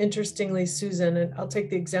 interestingly, Susan, and I'll take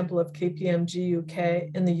the example of KPMG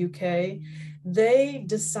UK in the UK, they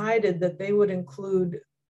decided that they would include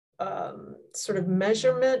sort of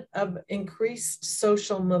measurement of increased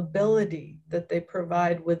social mobility that they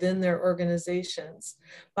provide within their organizations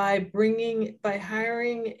by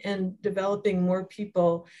hiring and developing more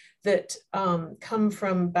people that come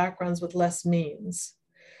from backgrounds with less means.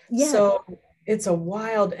 Yes. So it's a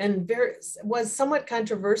wild and was somewhat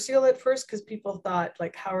controversial at first, because people thought,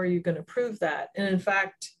 like, how are you going to prove that? And in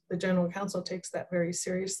fact, the General Counsel takes that very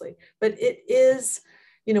seriously. But it is,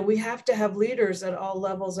 we have to have leaders at all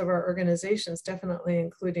levels of our organizations, definitely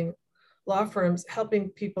including law firms, helping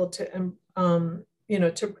people to,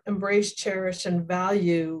 to embrace, cherish, and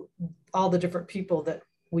value all the different people that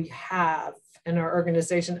we have in our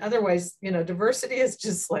organization. Otherwise, diversity is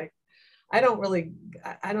just like, I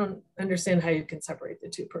don't understand how you can separate the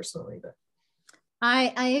two personally, but.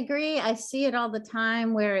 I agree. I see it all the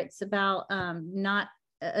time where it's about not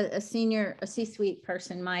a C-suite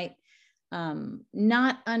person might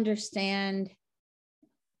not understand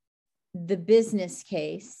the business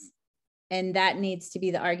case, and that needs to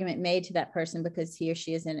be the argument made to that person, because he or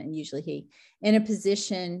she is and usually he, in a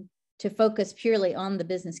position to focus purely on the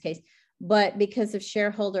business case, but because of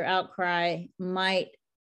shareholder outcry might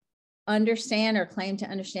understand or claim to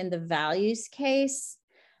understand the values case.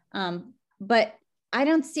 But I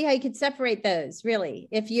don't see how you could separate those, really.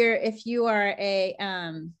 If you are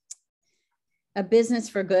a business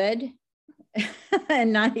for good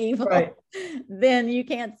and not evil, right, then you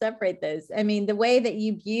can't separate those. I mean, the way that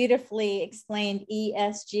you beautifully explained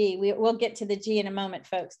ESG, we'll get to the G in a moment,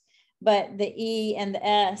 folks, but the E and the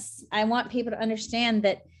S, I want people to understand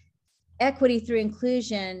that equity through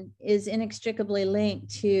inclusion is inextricably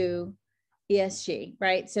linked to ESG,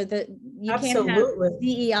 right? So that you can't have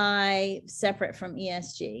DEI separate from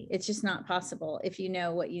ESG. It's just not possible if you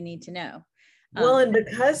know what you need to know. Well, and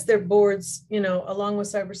because their boards, along with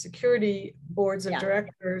cybersecurity boards of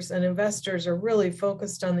directors and investors are really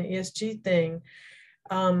focused on the ESG thing,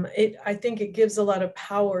 I think it gives a lot of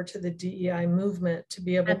power to the DEI movement to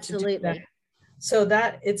be able to do that. So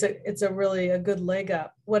that it's a really a good leg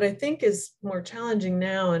up. What I think is more challenging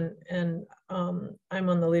now, and I'm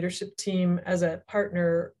on the leadership team as a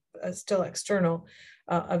partner, still external,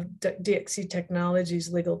 of DXC Technologies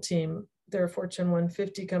legal team. They're a Fortune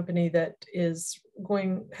 150 company that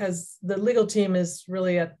has the legal team is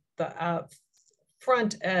really at the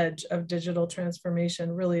front edge of digital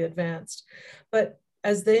transformation, really advanced. But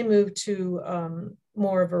as they move to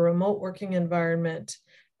more of a remote working environment,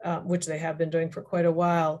 which they have been doing for quite a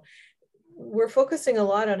while, we're focusing a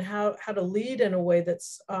lot on how to lead in a way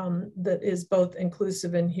that is both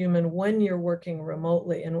inclusive and human when you're working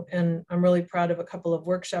remotely. And I'm really proud of a couple of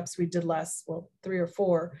workshops we did 3 or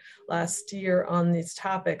 4 last year on these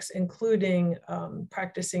topics, including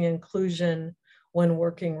practicing inclusion when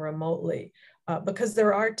working remotely, because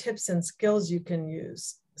there are tips and skills you can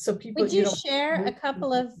use. So people, would you share a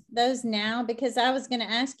couple of those now? Because I was going to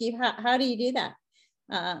ask you, how do you do that?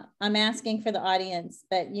 I'm asking for the audience,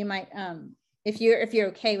 but you might, if you're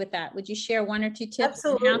okay with that, would you share 1 or 2 tips?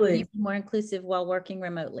 Absolutely. On how to be more inclusive while working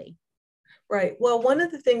remotely? Right. Well, one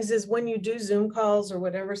of the things is when you do Zoom calls or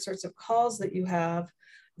whatever sorts of calls that you have,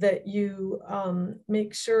 that you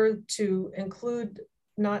make sure to include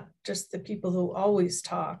not just the people who always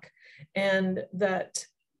talk, and that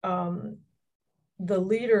the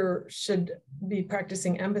leader should be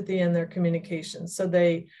practicing empathy in their communication. So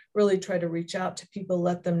they really try to reach out to people,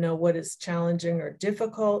 let them know what is challenging or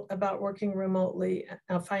difficult about working remotely,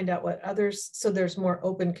 find out what others, so there's more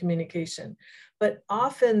open communication. But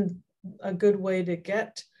often a good way to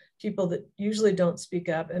get people that usually don't speak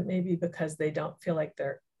up, and maybe because they don't feel like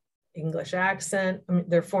their English accent,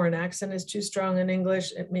 their foreign accent is too strong in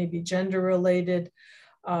English, it may be gender related,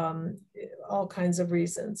 all kinds of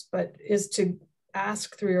reasons, but is to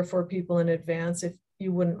ask 3 or 4 people in advance if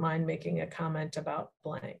you wouldn't mind making a comment about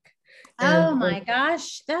blank. Oh my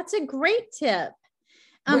gosh, that's a great tip.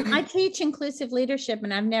 I teach inclusive leadership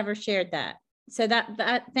and I've never shared that. So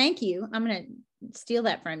that thank you. I'm going to steal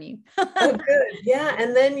that from you. Oh, good. Yeah.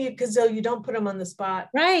 And then because you don't put them on the spot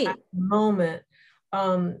right at the moment.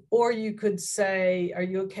 Or you could say, are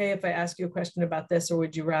you okay if I ask you a question about this, or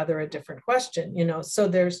would you rather a different question? So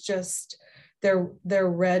there's just, they're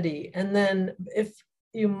ready. And then if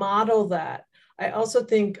you model that, I also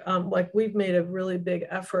think like we've made a really big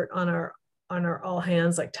effort on our all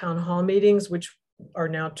hands, like town hall meetings, which are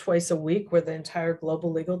now twice a week, where the entire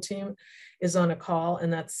global legal team is on a call,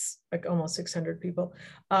 and that's like almost 600 people.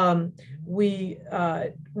 We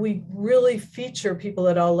really feature people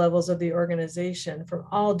at all levels of the organization, from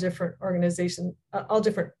all different organizations, all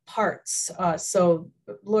different parts. So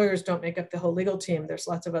lawyers don't make up the whole legal team. There's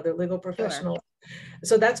lots of other legal professionals. Sure.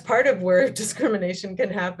 So that's part of where discrimination can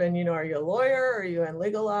happen. Are you a lawyer? Are you in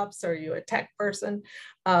legal ops? Are you a tech person?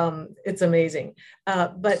 It's amazing.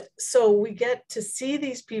 But so we get to see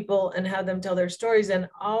these people and have them tell their stories, and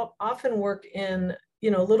often work in,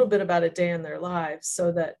 a little bit about a day in their lives,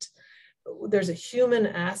 so that there's a human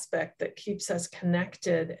aspect that keeps us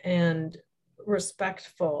connected and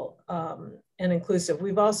respectful and inclusive.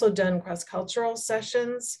 We've also done cross-cultural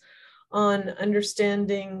sessions on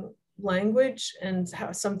understanding language and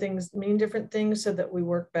how some things mean different things, so that we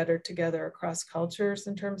work better together across cultures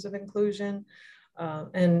in terms of inclusion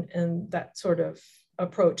and that sort of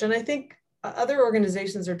approach. And I think other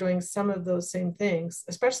organizations are doing some of those same things,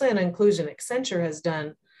 especially on inclusion. Accenture has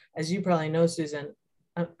done, as you probably know, Susan,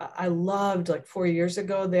 I loved, like 4 years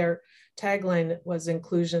ago, their tagline was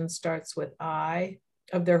 "Inclusion starts with I,"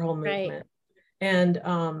 of their whole movement. Right. And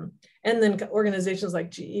then organizations like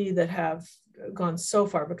GE that have gone so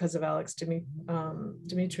far because of Alex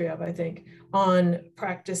Dimitriev, I think, on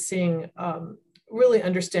practicing really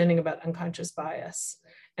understanding about unconscious bias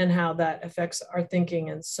and how that affects our thinking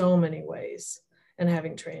in so many ways, and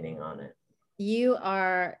having training on it. You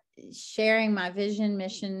are sharing my vision,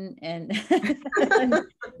 mission, and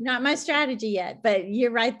not my strategy yet, but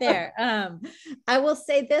you're right there. I will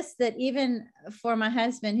say this, that even for my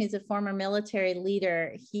husband, who's a former military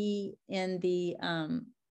leader, he in the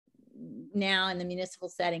now in the municipal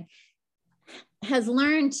setting has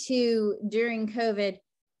learned to, during COVID,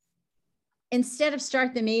 instead of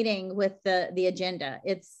start the meeting with the agenda,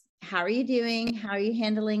 it's how are you doing? How are you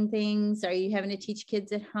handling things? Are you having to teach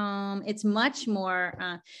kids at home? It's much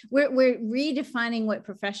more, we're redefining what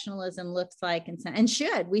professionalism looks like, and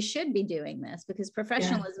we should be doing this, because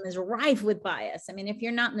professionalism is rife with bias. I mean, if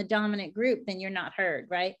you're not in the dominant group, then you're not heard,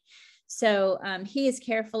 right? So he has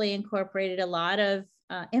carefully incorporated a lot of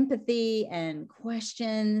empathy and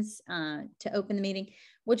questions to open the meeting,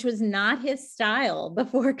 which was not his style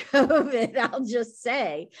before COVID. I'll just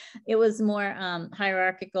say it was more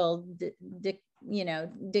hierarchical,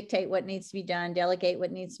 dictate what needs to be done, delegate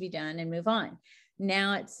what needs to be done, and move on.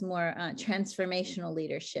 Now it's more transformational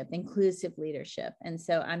leadership, inclusive leadership. And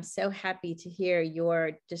so I'm so happy to hear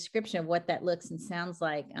your description of what that looks and sounds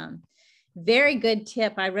like. Very good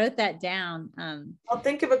tip. I wrote that down. I'll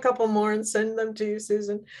think of a couple more and send them to you,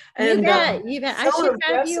 Susan. And you bet. I should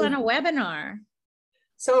have you on a webinar.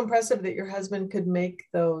 so impressive that your husband could make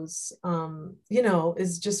those, you know,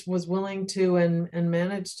 was willing to and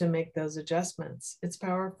managed to make those adjustments. It's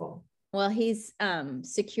powerful. Well, he's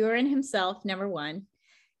secure in himself, number one.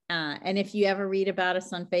 And if you ever read about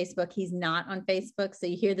us on Facebook, he's not on Facebook. So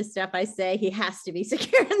you hear the stuff I say, he has to be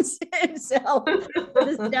secure in himself,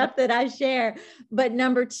 the stuff that I share. But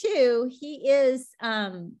number two, he has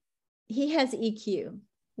EQ,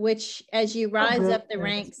 which as you rise up the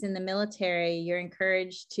ranks in the military, you're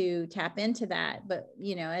encouraged to tap into that. But,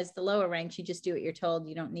 you know, as the lower ranks, you just do what you're told.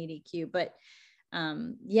 You don't need EQ. But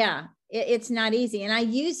yeah, it's not easy. And I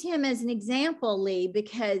use him as an example, Lee,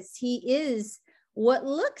 because he is what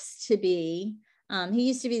looks to be, he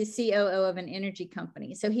used to be the COO of an energy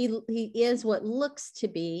company. So he is what looks to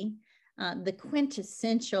be the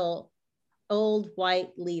quintessential old white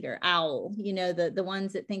leader, owl, you know, the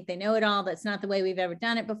ones that think they know it all. That's not the way we've ever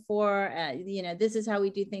done it before. You know, this is how we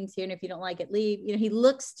do things here. And if you don't like it, leave. You know, he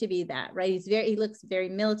looks to be that, right? He looks very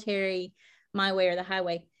military, my way or the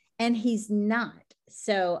highway. And he's not.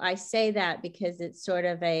 So I say that because it's sort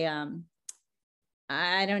of a,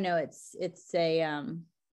 I don't know. It's a,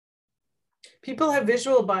 people have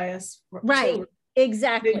visual bias. Right. Too.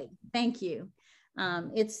 Exactly. Thank you.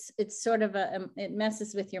 It's sort of it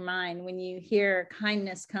messes with your mind when you hear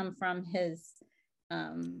kindness come from his,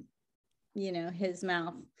 you know, his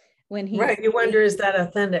mouth when he, right. You wonder, is that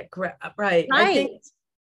authentic? Right. Right. I think,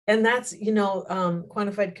 and that's, you know,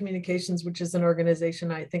 Quantified Communications, which is an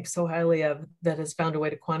organization I think so highly of, that has found a way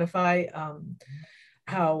to quantify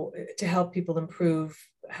how to help people improve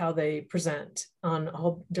how they present on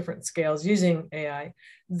all different scales using AI.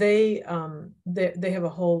 They have did a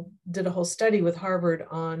whole study with Harvard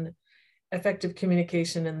on effective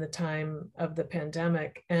communication in the time of the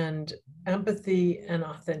pandemic, and empathy and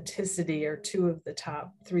authenticity are two of the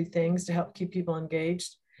top three things to help keep people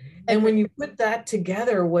engaged. And when you put that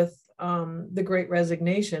together with the Great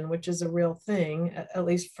Resignation, which is a real thing, at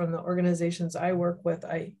least from the organizations I work with,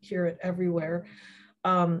 I hear it everywhere.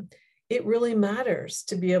 It really matters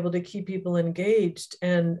to be able to keep people engaged.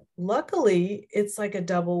 And luckily, it's like a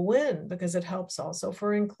double win because it helps also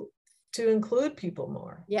to include people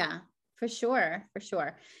more. Yeah, for sure. For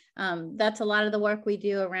sure. That's a lot of the work we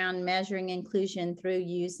do around measuring inclusion through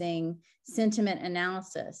using sentiment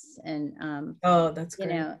analysis and, that's great.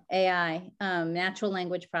 You know, AI, natural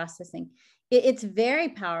language processing. It's very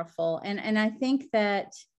powerful. And I think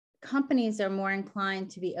that companies are more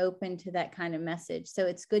inclined to be open to that kind of message. So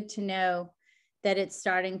it's good to know that it's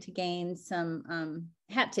starting to gain some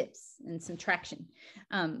hat tips and some traction.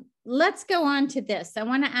 Let's go on to this. I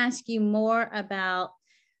want to ask you more about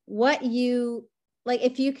what you, like,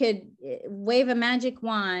 if you could wave a magic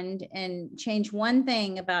wand and change one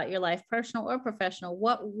thing about your life, personal or professional,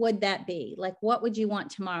 what would that be? Like, what would you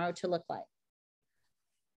want tomorrow to look like?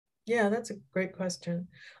 Yeah, that's a great question.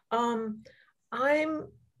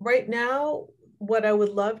 Right now, what I would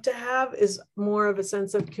love to have is more of a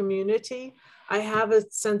sense of community. I have a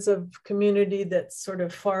sense of community that's sort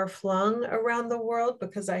of far flung around the world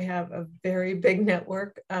because I have a very big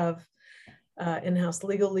network of in-house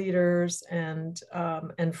legal leaders and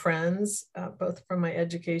friends, both from my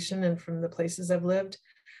education and from the places I've lived.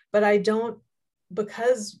 But I don't,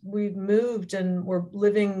 because we've moved and we're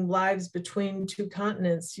living lives between two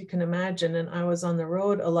continents, you can imagine, and I was on the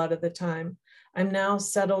road a lot of the time. I'm now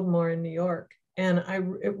settled more in New York, and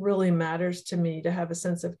it really matters to me to have a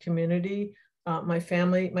sense of community. My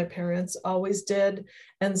family, my parents always did.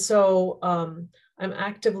 And so I'm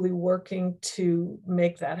actively working to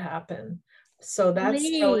make that happen. So that's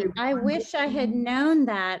Lee, I wish I had known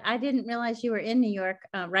that. I didn't realize you were in New York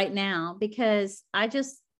right now because I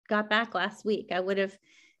just got back last week. I would have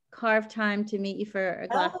carved time to meet you for a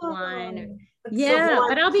glass of wine. Yeah, so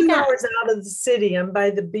but I'll be 2 back. hours out of the city. I'm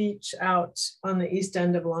by the beach out on the east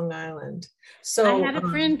end of Long Island. So I had a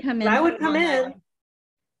friend come in. I would come in.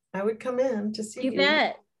 I would come in to see you. You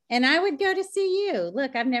bet. And I would go to see you.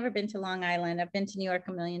 Look, I've never been to Long Island. I've been to New York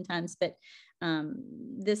a million times, but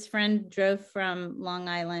this friend drove from Long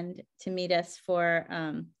Island to meet us for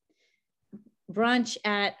brunch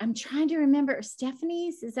at, I'm trying to remember,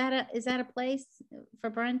 Stephanie's. Is that a place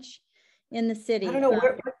for brunch in the city? I don't know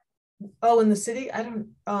where. Oh, in the city? I don't.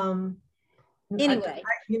 Anyway,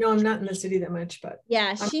 I'm not in the city that much, but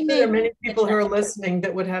yeah, there are many people who are listening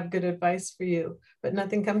that would have good advice for you, but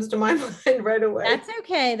nothing comes to my mind right away. That's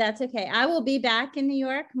okay. That's okay. I will be back in New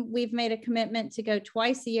York. We've made a commitment to go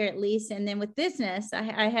twice a year at least. And then with business,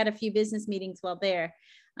 I had a few business meetings while there.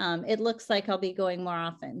 It looks like I'll be going more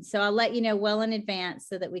often. So I'll let you know well in advance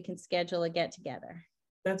so that we can schedule a get together.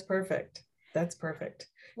 That's perfect. That's perfect.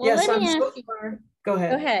 Well, yes, I'm so far. Go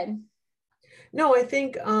ahead. Go ahead. No, I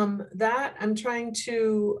think that I'm trying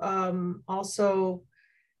to also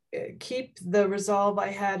keep the resolve I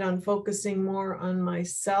had on focusing more on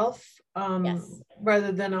myself, Yes.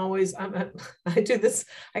 rather than always, I do this,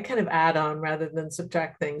 I kind of add on rather than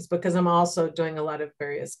subtract things, because I'm also doing a lot of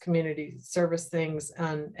various community service things,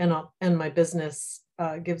 and my business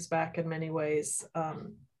gives back in many ways,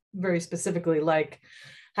 very specifically, like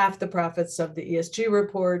half the profits of the ESG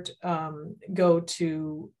report go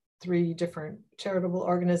to 3 different charitable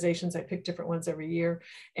organizations. I pick different ones every year.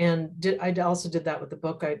 And I also did that with the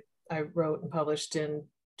book I wrote and published in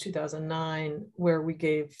 2009, where we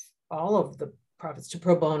gave all of the profits to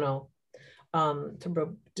pro bono,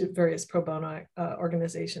 to various pro bono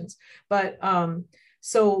organizations. But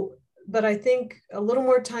but I think a little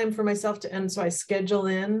more time for myself to end. So I schedule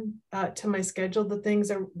in to my schedule the things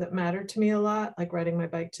that matter to me a lot, like riding my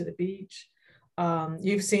bike to the beach.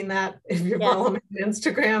 You've seen that if you Yes. follow me on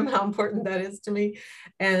Instagram, how important that is to me.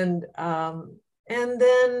 And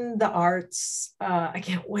then the arts. I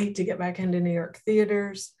can't wait to get back into New York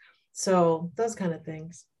theaters. So those kind of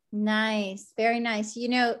things. Nice. Very nice. You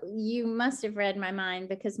know, you must have read my mind,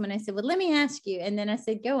 because when I said, well, let me ask you, and then I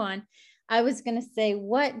said, go on, I was going to say,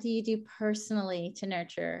 what do you do personally to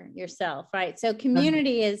nurture yourself? Right. So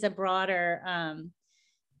community is a broader,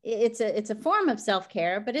 it's a form of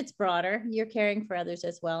self-care, but it's broader. You're caring for others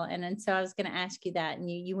as well. And so I was going to ask you that, and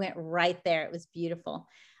you went right there. It was beautiful.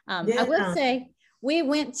 I will say we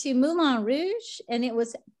went to Moulin Rouge, and it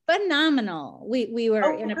was phenomenal. We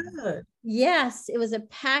were in a, good. yes, it was a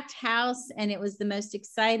packed house, and it was the most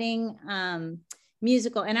exciting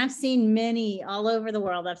musical. And I've seen many all over the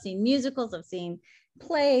world. I've seen musicals, I've seen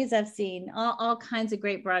plays, I've seen all kinds of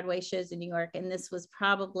great Broadway shows in New York. And this was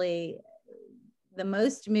probably the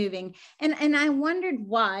most moving. And I wondered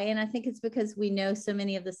why. And I think it's because we know so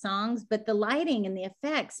many of the songs, but the lighting and the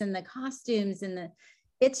effects and the costumes and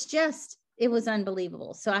it was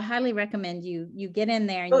unbelievable. So I highly recommend you get in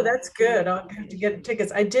there. And That's good. I'll have to get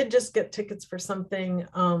tickets. I did just get tickets for something,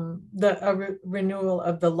 renewal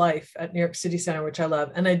of The Life at New York City Center, which I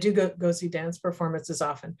love. And I do go see dance performances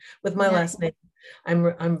often with my last name.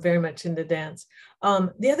 I'm very much into dance.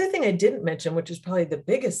 The other thing I didn't mention, which is probably the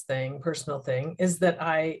biggest thing, personal thing, is that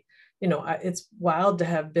it's wild to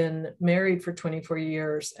have been married for 24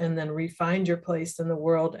 years and then refind your place in the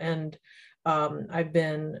world. And I've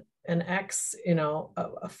been an ex,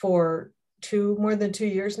 for more than 2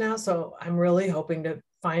 years now. So I'm really hoping to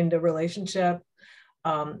find a relationship,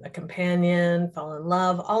 a companion, fall in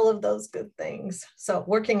love, all of those good things. So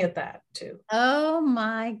working at that too. Oh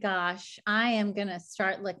my gosh, I am going to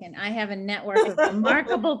start looking. I have a network of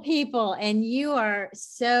remarkable people, and you are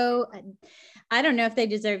so, I don't know if they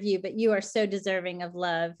deserve you, but you are so deserving of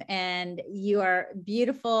love, and you are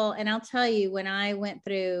beautiful. And I'll tell you, when I went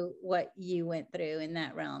through what you went through in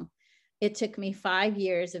that realm, it took me 5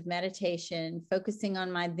 years of meditation, focusing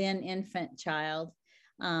on my then infant child,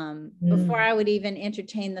 before I would even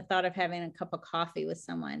entertain the thought of having a cup of coffee with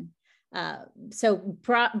someone. So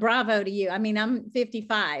bravo to you. I mean, I'm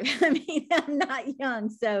 55. I mean, I'm not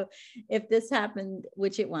young. So if this happened,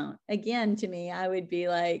 which it won't, again, to me, I would be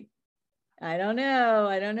like, I don't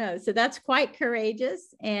know. So that's quite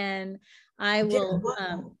courageous. And I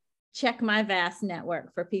will check my vast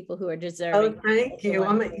network for people who are deserving. Oh, thank you.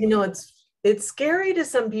 It's scary to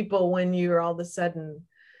some people when you're all of a sudden,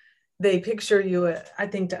 they picture you, I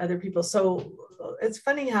think, to other people. So it's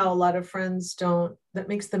funny how a lot of friends that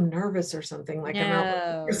makes them nervous or something, like I'm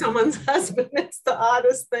out for someone's husband. It's the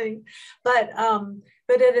oddest thing. But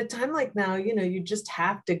at a time like now, you just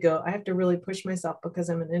have to go. I have to really push myself, because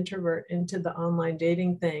I'm an introvert, into the online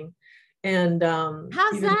dating thing. And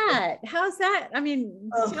how's that? I mean,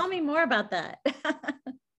 tell me more about that.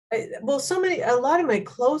 Well, a lot of my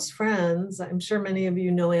close friends, I'm sure many of you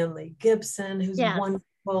know Ann Lee Gibson, who's wonderful.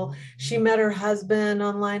 She met her husband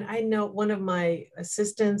online. I know one of my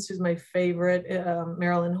assistants, who's my favorite,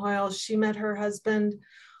 Marilyn Hoyle, she met her husband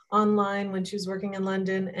online when she was working in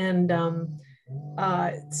London. And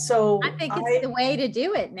so I think it's the way to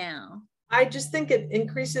do it now. I just think it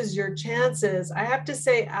increases your chances. I have to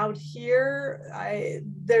say, out here, I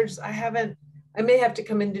may have to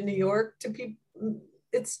come into New York to people.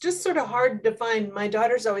 It's just sort of hard to find. My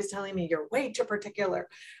daughter's always telling me, you're way too particular.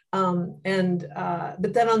 But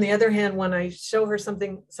then on the other hand, when I show her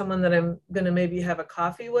someone that I'm going to maybe have a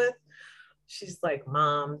coffee with, she's like,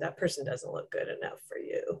 Mom, that person doesn't look good enough for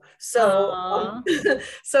you. So,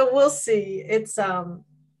 so we'll see. It's,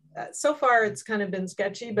 so far it's kind of been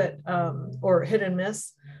sketchy, but, or hit and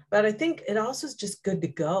miss, but I think it also is just good to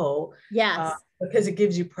go. Yes. Because it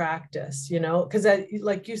gives you practice, because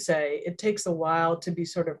like you say, it takes a while to be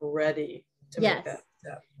sort of ready to Yes. make that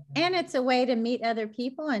step. And it's a way to meet other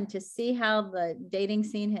people and to see how the dating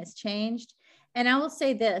scene has changed. And I will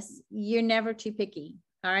say this, you're never too picky.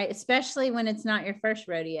 All right. Especially when it's not your first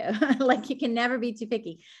rodeo. Like you can never be too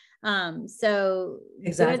picky. So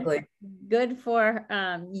exactly good for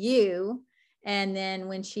you. And then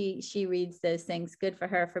when she reads those things, good for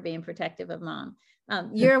her for being protective of mom.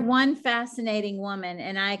 You're one fascinating woman.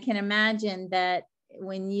 And I can imagine that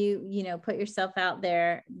when you know, put yourself out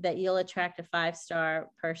there, that you'll attract a 5-star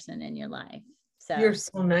person in your life. So you're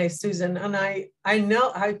so nice, Susan. And I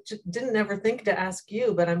know I didn't ever think to ask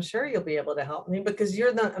you, but I'm sure you'll be able to help me because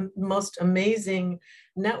you're the most amazing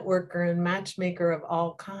networker and matchmaker of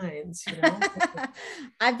all kinds. You know,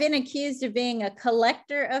 I've been accused of being a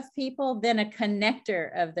collector of people, then a connector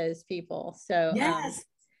of those people. So yes,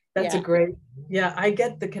 that's a great, I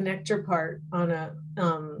get the connector part on a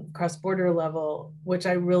cross-border level, which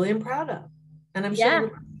I really am proud of. And I'm sure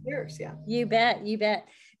you're yours. Yeah. You bet. You bet.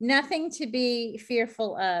 Nothing to be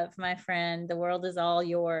fearful of, my friend. The world is all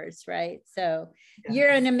yours, right? So you're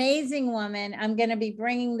an amazing woman. I'm going to be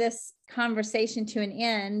bringing this conversation to an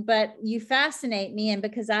end, but you fascinate me. And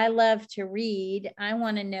because I love to read, I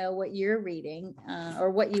want to know what you're reading or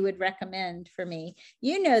what you would recommend for me.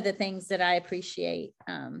 You know, the things that I appreciate.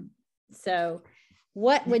 So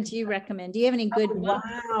what would you recommend? Do you have any good books?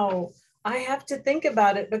 Wow. I have to think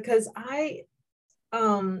about it because I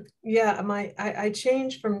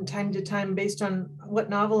change from time to time based on what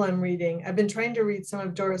novel I'm reading. I've been trying to read some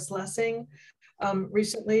of Doris Lessing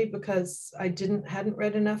recently because I hadn't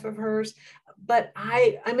read enough of hers, but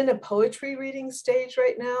I'm in a poetry reading stage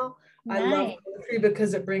right now. Nice. I love poetry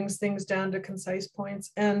because it brings things down to concise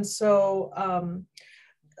points. And so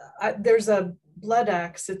there's a Blood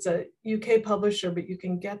Axe. It's a UK publisher, but you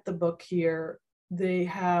can get the book here. They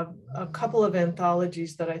have a couple of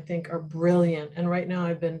anthologies that I think are brilliant. And right now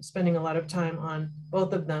I've been spending a lot of time on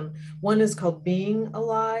both of them. One is called Being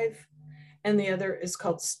Alive, and the other is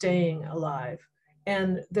called Staying Alive.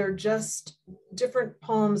 And they're just different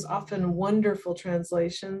poems, often wonderful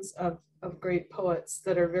translations of great poets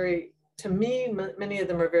that are very, to me, many of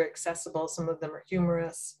them are very accessible. Some of them are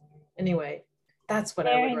humorous. Anyway, that's what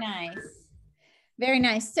I would recommend. Nice. Very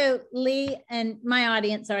nice. So Lee, and my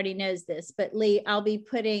audience already knows this, but Lee, I'll be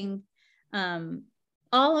putting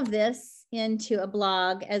all of this into a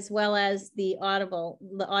blog as well as the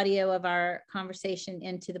audio of our conversation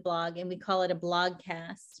into the blog. And we call it a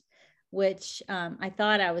blogcast, which I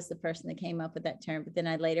thought I was the person that came up with that term, but then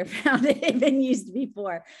I later found it had been used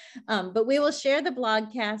before. But we will share the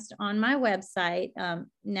blogcast on my website.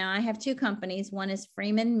 Now I have 2 companies. One is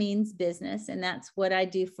Freeman Means Business, and that's what I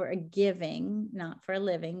do for a giving, not for a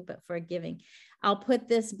living, but for a giving. I'll put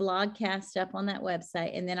this blogcast up on that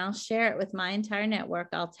website, and then I'll share it with my entire network.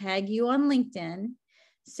 I'll tag you on LinkedIn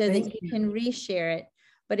so that you can reshare it.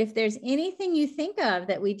 But if there's anything you think of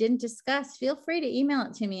that we didn't discuss, feel free to email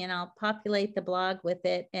it to me and I'll populate the blog with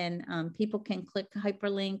it. And people can click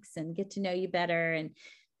hyperlinks and get to know you better. And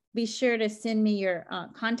be sure to send me your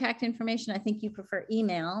contact information. I think you prefer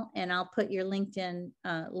email, and I'll put your LinkedIn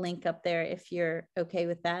link up there if you're okay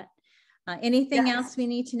with that. Anything else we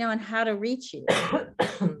need to know on how to reach you?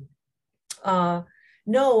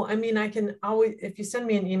 No, I mean, I can always, if you send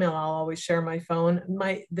me an email, I'll always share my phone.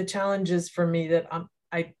 The challenge is for me that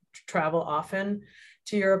I travel often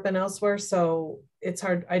to Europe and elsewhere, so it's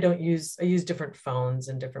hard. I use different phones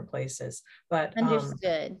in different places, but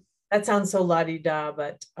understood. That sounds so la-di-da,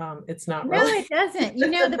 but it's not really. No, it doesn't. You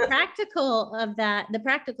know, the practical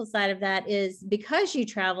side of that is because you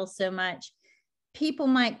travel so much, people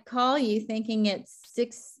might call you thinking it's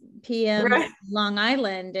 6 p.m. Long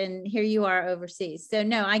Island, and here you are overseas. So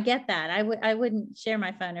no, I get that. I wouldn't share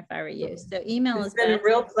my phone if I were you. So email is been a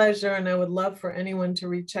real pleasure, and I would love for anyone to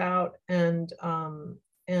reach out, and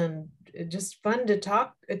just fun to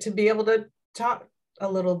talk, to be able to talk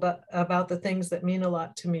a little bit about the things that mean a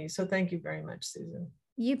lot to me. So thank you very much, Susan.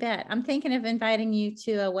 You bet. I'm thinking of inviting you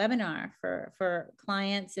to a webinar for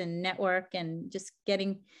clients and network, and just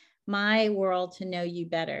getting my world to know you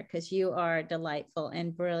better, because you are delightful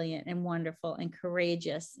and brilliant and wonderful and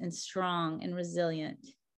courageous and strong and resilient.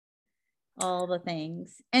 All the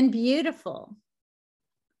things, and beautiful.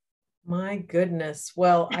 My goodness.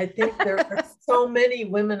 Well, I think there are so many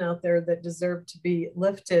women out there that deserve to be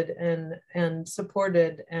lifted and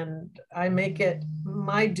supported. And I make it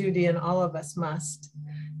my duty, and all of us must,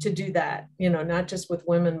 to do that, you know, not just with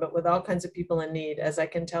women, but with all kinds of people in need, as I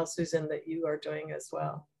can tell, Susan, that you are doing as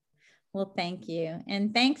well. Well, thank you.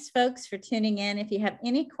 And thanks, folks, for tuning in. If you have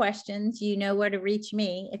any questions, you know where to reach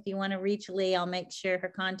me. If you want to reach Lee, I'll make sure her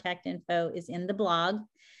contact info is in the blog.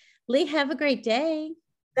 Lee, have a great day.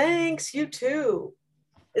 Thanks, you too.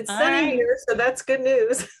 It's All sunny right. here, so that's good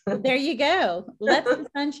news. There you go. Let the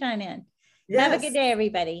sunshine in. Have a good Yes. day,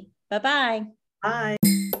 everybody. Bye-bye. Bye.